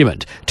agreement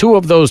document. 2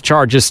 of those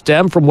charges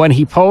stem from when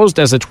he posed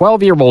as a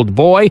 12-year-old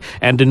boy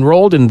and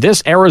enrolled in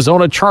this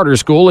Arizona charter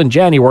school in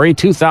January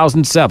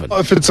 2007.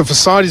 If it's a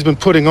facade he's been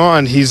putting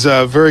on, he's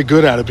very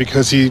good at it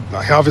because he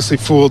obviously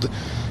fooled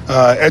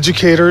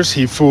educators,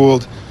 he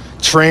fooled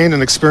trained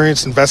and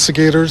experienced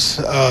investigators.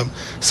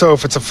 So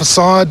if it's a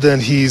facade, then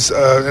he's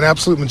an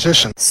absolute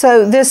magician.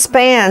 So this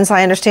spans,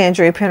 I understand,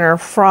 Drew Penner,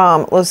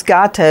 from Los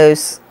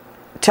Gatos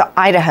to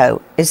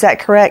Idaho. Is that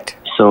correct?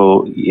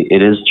 So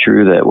it is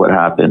true that what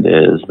happened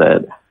is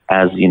that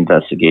as the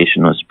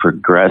investigation was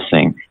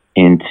progressing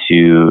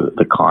into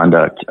the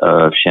conduct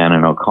of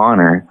Shannon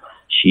O'Connor,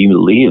 she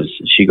leaves.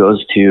 She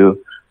goes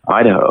to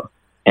Idaho.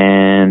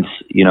 And,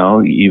 you know,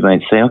 you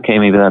might say, okay,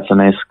 maybe that's a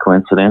nice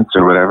coincidence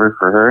or whatever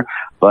for her.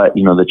 But,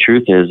 you know, the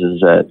truth is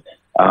that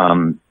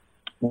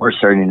we're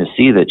starting to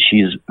see that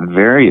she's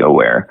very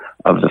aware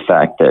of the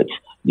fact that,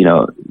 you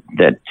know,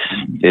 that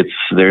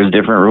there's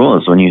different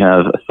rules. When you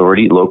have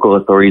local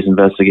authorities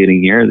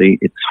investigating here,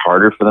 it's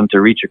harder for them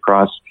to reach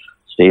across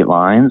state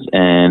lines.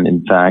 And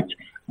in fact,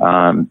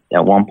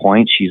 at one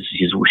point, she's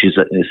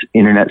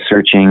internet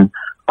searching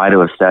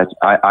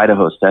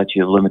Idaho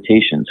statute of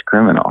limitations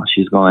criminal.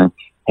 She's going,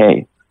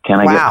 hey, can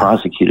I get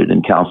prosecuted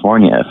in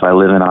California if I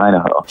live in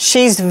Idaho?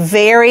 She's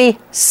very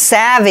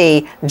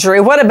savvy,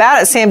 Drew. What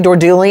about it, Sam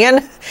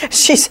Dordulian?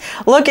 She's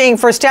looking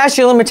for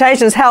statute of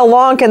limitations. How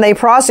long can they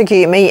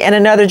prosecute me in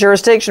another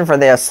jurisdiction for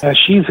this?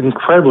 She's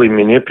incredibly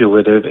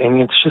manipulative,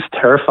 and it's just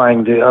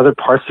terrifying, the other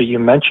parts that you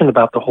mentioned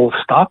about the whole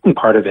stalking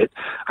part of it.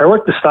 I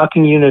work the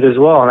stalking unit as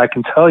well, and I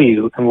can tell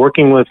you, I'm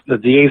working with the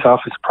DA's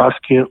office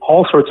prosecuting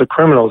all sorts of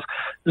criminals.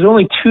 There's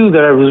only 2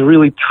 that I was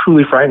really,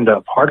 truly frightened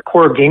of,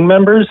 hardcore gang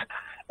members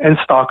and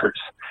stalkers.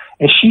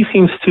 And she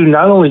seems to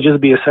not only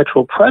just be a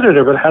sexual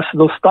predator, but has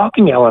those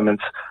stalking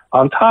elements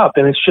on top.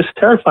 And it's just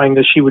terrifying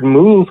that she would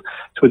move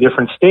to a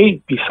different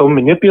state, be so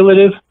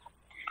manipulative.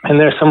 And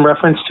there's some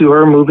reference to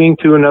her moving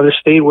to another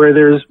state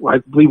where I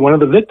believe one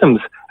of the victims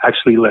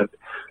actually lived.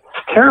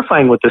 It's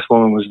terrifying what this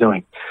woman was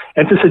doing.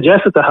 And to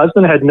suggest that the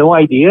husband had no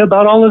idea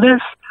about all of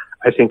this,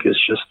 I think is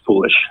just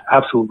foolish,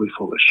 absolutely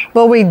foolish.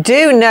 Well, we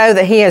do know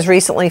that he has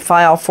recently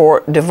filed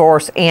for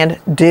divorce, and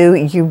do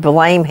you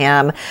blame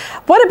him?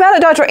 What about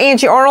it, Dr.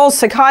 Angie Arnold,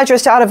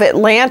 psychiatrist out of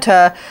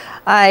Atlanta?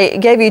 I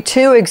gave you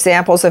 2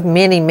 examples of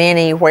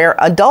many where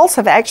adults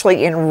have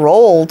actually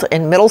enrolled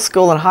in middle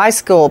school and high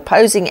school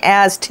posing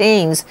as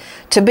teens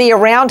to be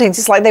around teens.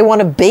 It's like they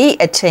want to be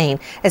a teen.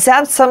 Is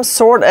that some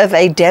sort of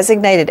a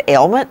designated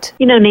ailment?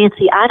 You know,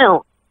 Nancy,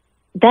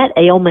 that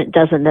ailment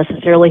doesn't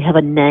necessarily have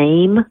a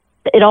name.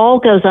 It all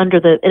goes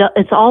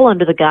it's all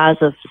under the guise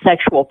of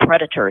sexual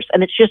predators,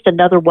 and it's just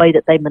another way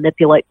that they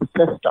manipulate the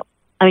system.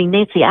 I mean,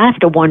 Nancy, I have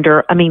to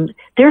wonder,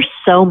 there's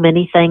so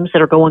many things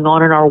that are going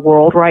on in our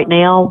world right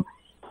now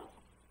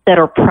that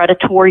are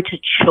predatory to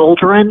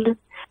children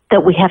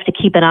that we have to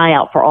keep an eye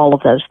out for all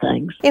of those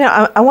things. You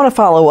know, I want to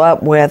follow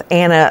up with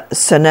Anna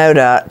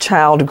Sonoda,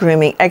 child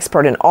grooming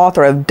expert and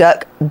author of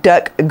Duck,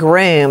 Duck,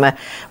 Groom.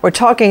 We're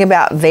talking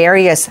about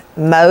various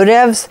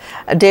motives.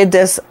 Did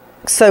this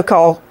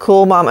so-called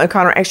cool mom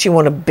O'Connor actually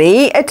want to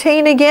be a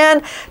teen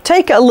again?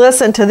 Take a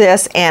listen to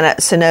this, Anna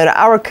Sonoda,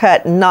 our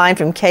cut 9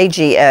 from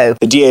KGO.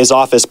 The DA's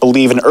office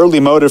believe an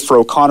early motive for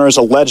O'Connor's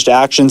alleged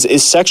actions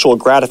is sexual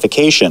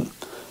gratification.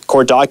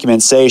 Court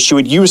documents say she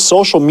would use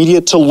social media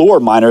to lure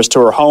minors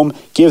to her home,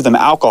 give them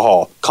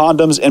alcohol,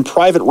 condoms, and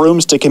private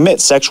rooms to commit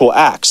sexual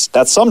acts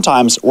that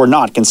sometimes were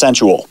not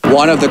consensual.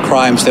 One of the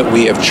crimes that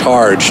we have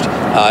charged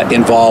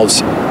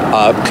involves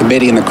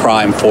committing the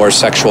crime for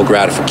sexual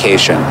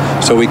gratification.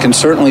 So we can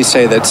certainly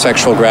say that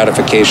sexual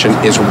gratification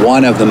is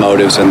one of the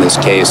motives in this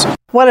case.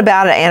 What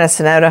about it, Anna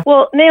Sonoda?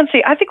 Well,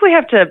 Nancy, I think we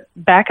have to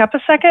back up a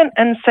second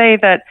and say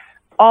that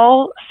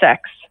all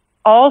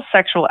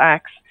sexual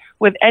acts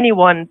with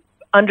anyone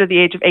under the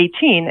age of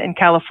 18 in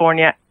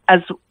California,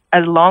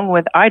 along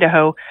with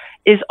Idaho,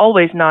 is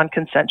always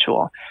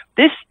non-consensual.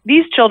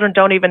 These children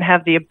don't even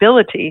have the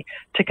ability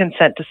to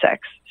consent to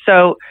sex.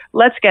 So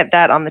let's get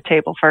that on the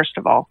table, first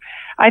of all.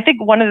 I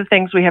think one of the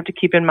things we have to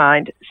keep in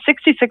mind,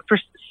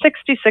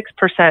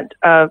 66%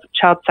 of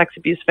child sex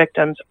abuse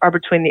victims are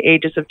between the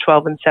ages of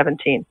 12 and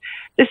 17.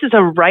 This is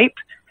a ripe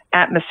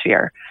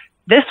atmosphere.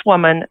 This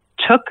woman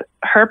took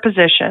her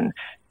position.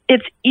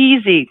 It's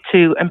easy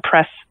to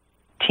impress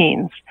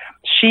teens.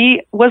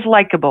 She was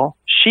likable,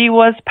 she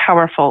was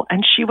powerful,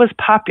 and she was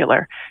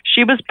popular.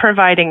 She was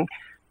providing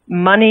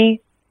money,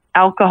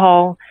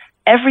 alcohol,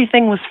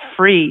 everything was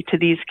free to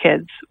these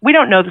kids. We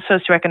don't know the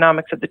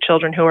socioeconomics of the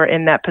children who are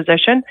in that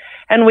position,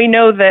 and we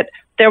know that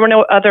there were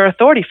no other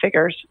authority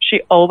figures. She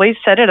always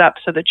set it up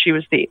so that she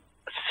was the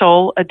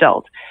sole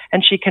adult,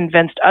 and she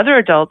convinced other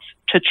adults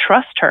to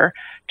trust her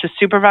to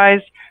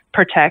supervise,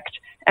 protect,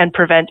 and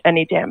prevent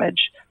any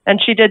damage.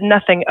 And she did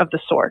nothing of the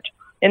sort.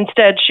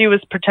 Instead, she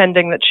was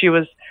pretending that she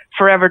was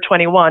forever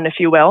 21, if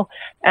you will,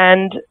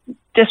 and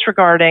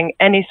disregarding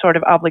any sort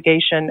of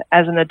obligation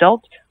as an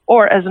adult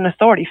or as an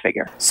authority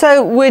figure.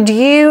 So would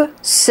you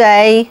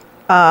say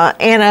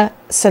Anna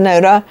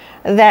Sonoda,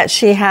 that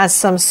she has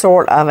some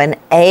sort of an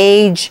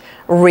age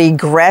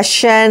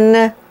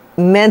regression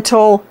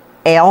mental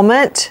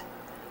ailment,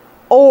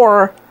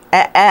 or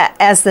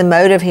as the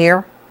motive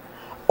here?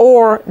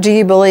 Or do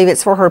you believe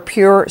it's for her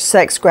pure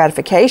sex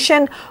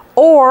gratification,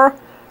 or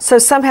so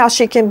somehow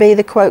she can be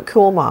the, quote,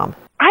 cool mom?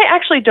 I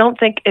actually don't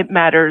think it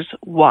matters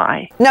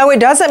why. No, it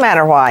doesn't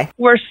matter why.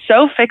 We're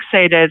so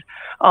fixated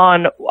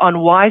on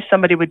why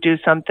somebody would do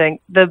something.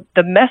 The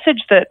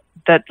message that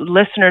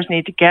listeners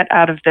need to get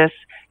out of this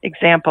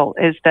example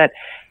is that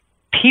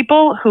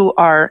people who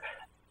are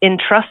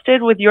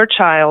entrusted with your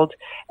child,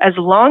 as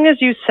long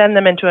as you send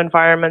them into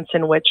environments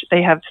in which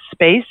they have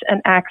space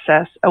and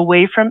access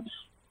away from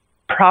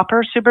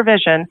proper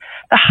supervision,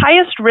 the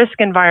highest risk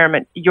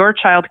environment your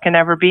child can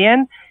ever be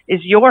in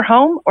is your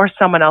home or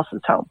someone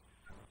else's home.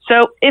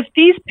 So if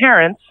these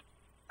parents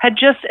had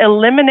just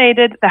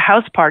eliminated the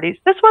house parties,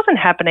 this wasn't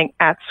happening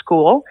at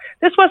school,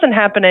 this wasn't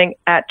happening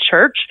at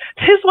church,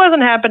 this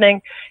wasn't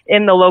happening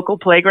in the local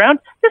playground,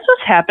 this was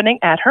happening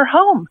at her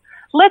home.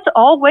 Let's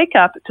all wake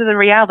up to the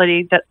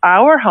reality that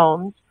our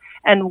homes,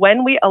 and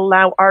when we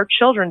allow our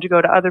children to go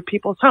to other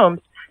people's homes,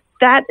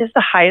 that is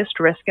the highest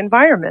risk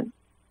environment.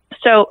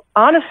 So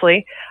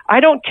honestly, I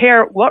don't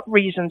care what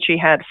reason she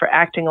had for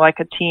acting like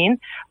a teen,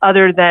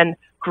 other than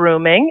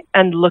grooming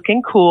and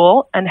looking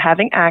cool and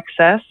having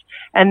access,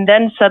 and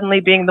then suddenly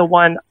being the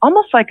one,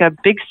 almost like a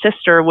big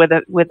sister with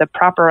a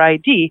proper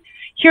ID.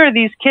 Here are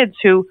these kids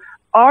who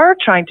are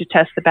trying to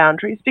test the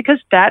boundaries because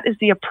that is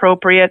the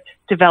appropriate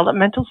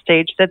developmental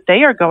stage that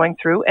they are going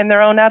through in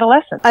their own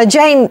adolescence.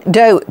 Jane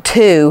Doe,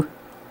 too,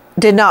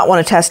 did not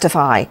want to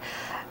testify,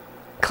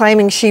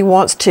 claiming she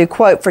wants to,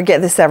 quote, forget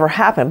this ever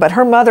happened. But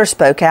her mother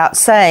spoke out,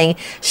 saying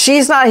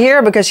she's not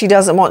here because she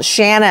doesn't want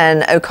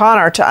Shannon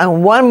O'Connor to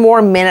own one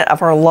more minute of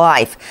her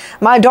life.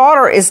 My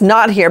daughter is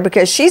not here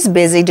because she's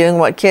busy doing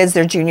what kids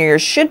their junior year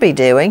should be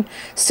doing,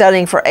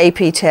 studying for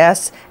AP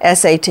tests,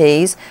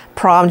 SATs,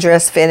 prom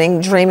dress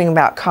fitting, dreaming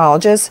about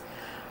colleges.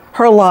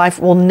 Her life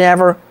will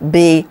never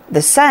be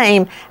the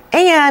same.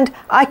 And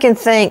I can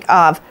think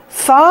of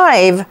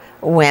 5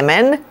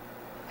 women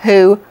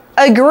who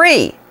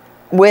agree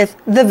with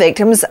the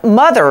victims'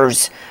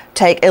 mothers.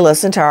 Take a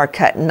listen to our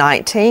Cut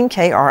 19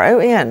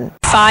 KRON.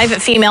 5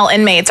 female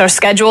inmates are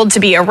scheduled to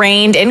be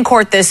arraigned in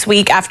court this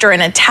week after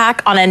an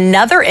attack on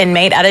another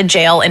inmate at a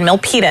jail in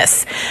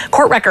Milpitas.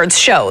 Court records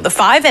show the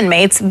 5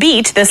 inmates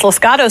beat this Los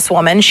Gatos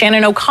woman,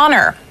 Shannon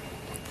O'Connor.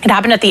 It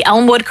happened at the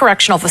Elmwood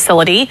Correctional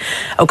Facility.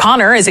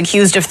 O'Connor is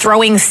accused of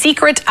throwing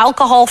secret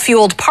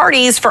alcohol-fueled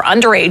parties for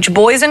underage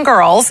boys and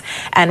girls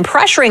and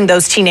pressuring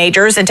those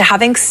teenagers into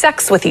having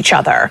sex with each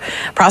other.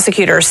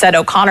 Prosecutors said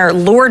O'Connor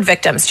lured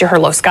victims to her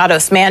Los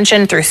Gatos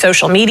mansion through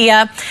social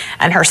media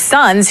and her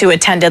sons, who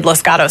attended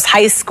Los Gatos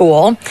High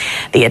School.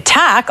 The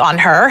attack on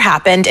her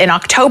happened in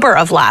October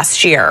of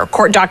last year.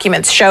 Court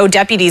documents show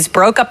deputies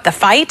broke up the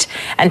fight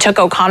and took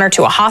O'Connor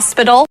to a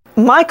hospital.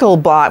 Michael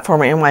Bach,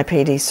 former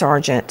NYPD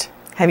sergeant.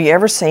 Have you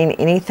ever seen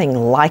anything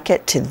like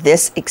it to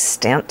this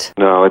extent?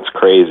 No, it's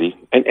crazy.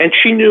 And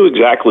she knew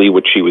exactly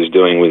what she was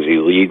doing was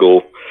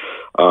illegal,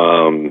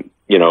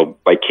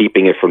 by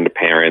keeping it from the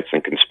parents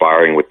and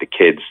conspiring with the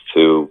kids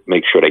to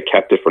make sure they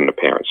kept it from the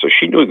parents. So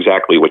she knew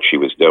exactly what she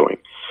was doing.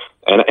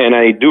 And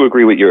I do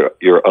agree with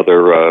your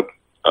other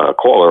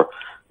caller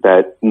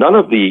that none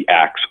of the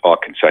acts are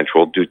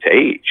consensual due to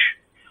age.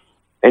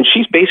 And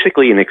she's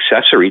basically an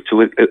accessory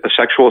to a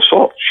sexual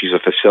assault. She's a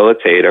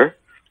facilitator.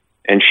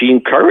 And she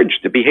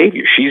encouraged the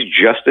behavior. She's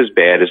just as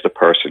bad as the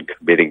person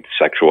committing the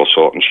sexual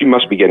assault, and she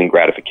must be getting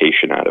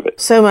gratification out of it.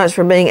 So much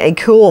for being a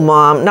cool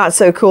mom, not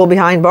so cool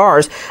behind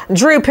bars.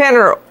 Drew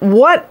Penner,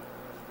 what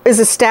is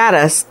the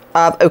status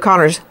of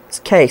O'Connor's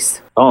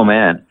case? Oh,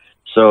 man.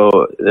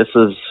 So this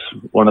is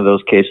one of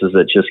those cases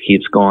that just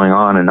keeps going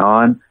on and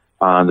on.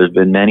 There's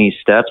been many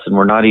steps, and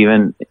we're not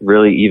even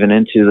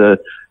into the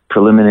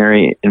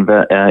preliminary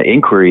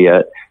inquiry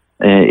yet.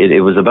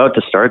 It was about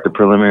to start the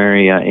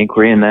preliminary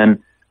inquiry, and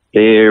then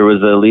there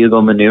was a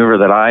legal maneuver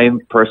that I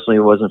personally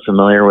wasn't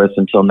familiar with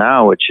until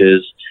now, which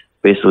is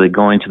basically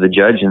going to the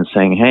judge and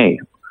saying, hey,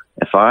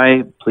 if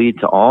I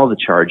plead to all the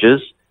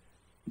charges,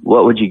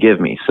 what would you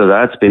give me? So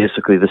that's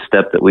basically the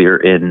step that we are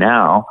in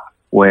now,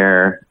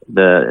 where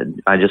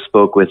I just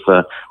spoke with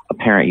a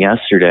parent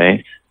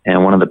yesterday,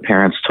 and one of the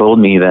parents told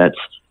me that,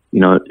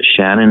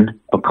 Shannon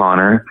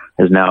O'Connor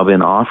has now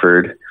been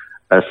offered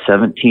a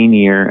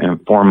 17-year and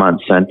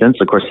 4-month sentence.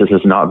 Of course, this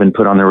has not been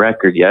put on the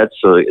record yet,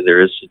 so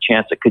there is a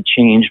chance it could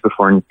change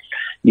before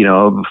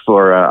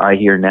I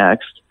hear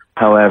next.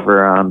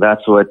 However,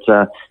 that's what,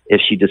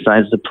 if she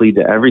decides to plead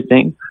to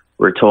everything,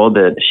 we're told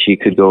that she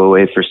could go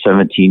away for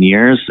 17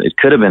 years. It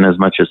could have been as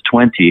much as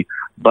 20,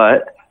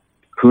 but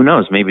who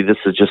knows? Maybe this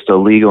is just a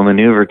legal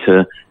maneuver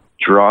to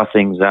draw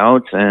things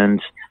out and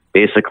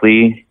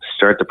basically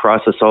start the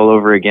process all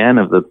over again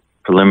of the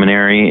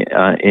preliminary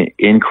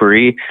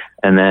inquiry.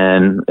 And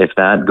then if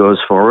that goes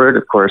forward,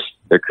 of course,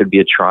 there could be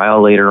a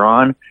trial later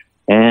on.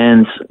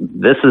 And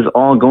this is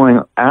all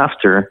going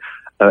after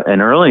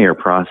an earlier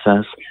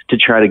process to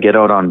try to get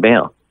out on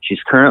bail. She's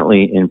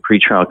currently in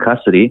pretrial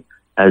custody,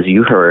 as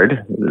you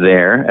heard,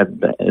 there at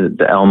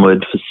the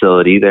Elmwood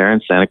facility there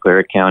in Santa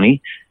Clara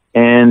County.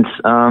 And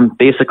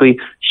basically,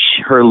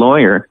 her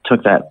lawyer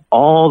took that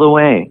all the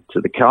way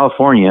to the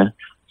California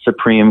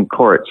Supreme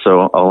Court.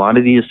 So a lot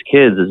of these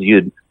kids, as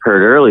you'd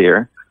heard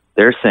earlier,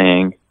 they're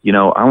saying,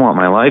 I want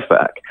my life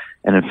back.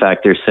 And in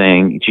fact, they're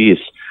saying, geez,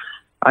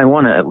 I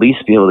want to at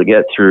least be able to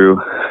get through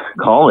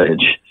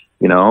college,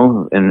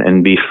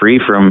 and be free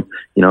from,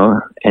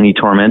 any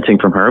tormenting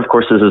from her. Of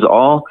course, this is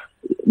all,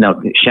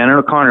 now, Shannon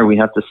O'Connor, we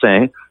have to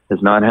say,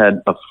 has not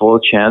had a full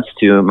chance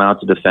to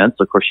mount a defense.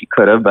 Of course, she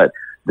could have, but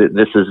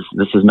this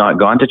has not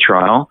gone to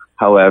trial.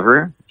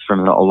 However,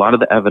 from a lot of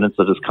the evidence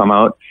that has come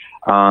out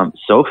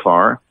so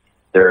far,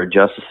 there are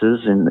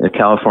justices in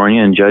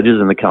California and judges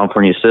in the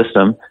California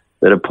system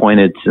that have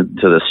pointed to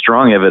the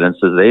strong evidence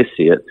as they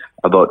see it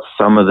about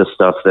some of the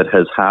stuff that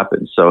has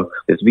happened. So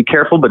we have to be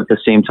careful, but at the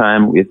same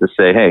time, we have to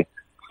say, hey,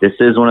 this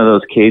is one of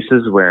those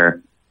cases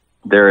where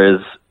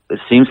it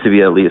seems to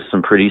be at least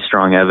some pretty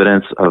strong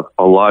evidence of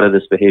a lot of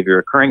this behavior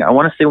occurring. I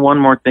want to say one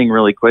more thing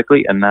really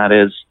quickly, and that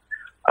is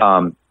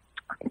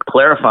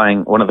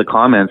clarifying one of the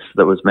comments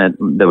that was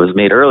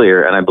made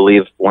earlier. And I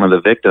believe one of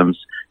the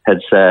victims had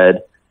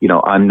said,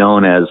 I'm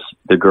known as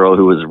the girl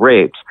who was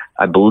raped.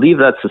 I believe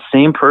that's the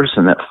same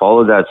person that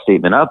followed that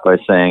statement up by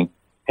saying,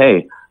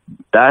 hey,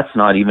 that's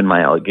not even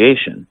my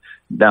allegation.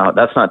 Now,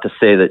 that's not to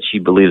say that she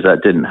believes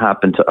that didn't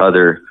happen to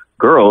other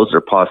girls or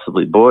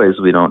possibly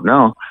boys. We don't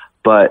know.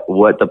 But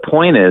what the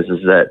point is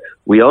that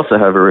we also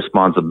have a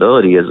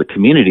responsibility as a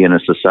community and a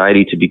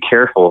society to be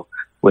careful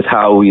with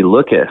how we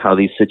look at how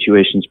these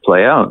situations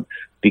play out,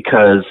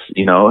 because,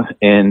 we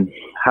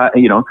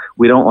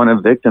don't want to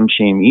victim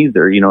shame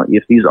either.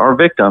 If these are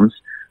victims,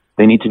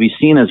 they need to be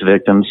seen as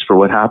victims for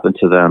what happened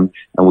to them,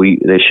 and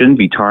they shouldn't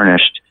be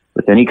tarnished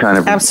with any kind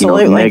of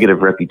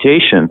negative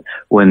reputation.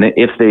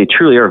 If they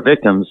truly are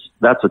victims,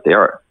 that's what they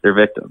are. They're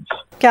victims.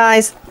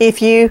 Guys, if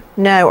you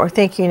know or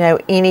think you know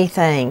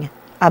anything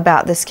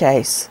about this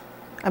case,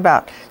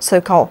 about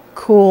so-called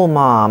cool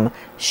mom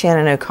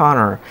Shannon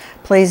O'Connor,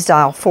 please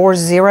dial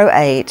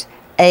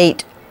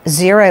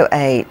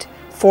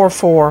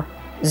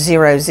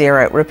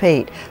 408-808-4400.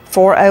 Repeat,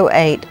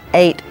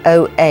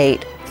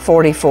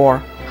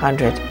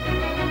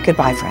 408-808-4400.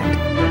 Goodbye,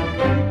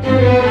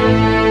 friend.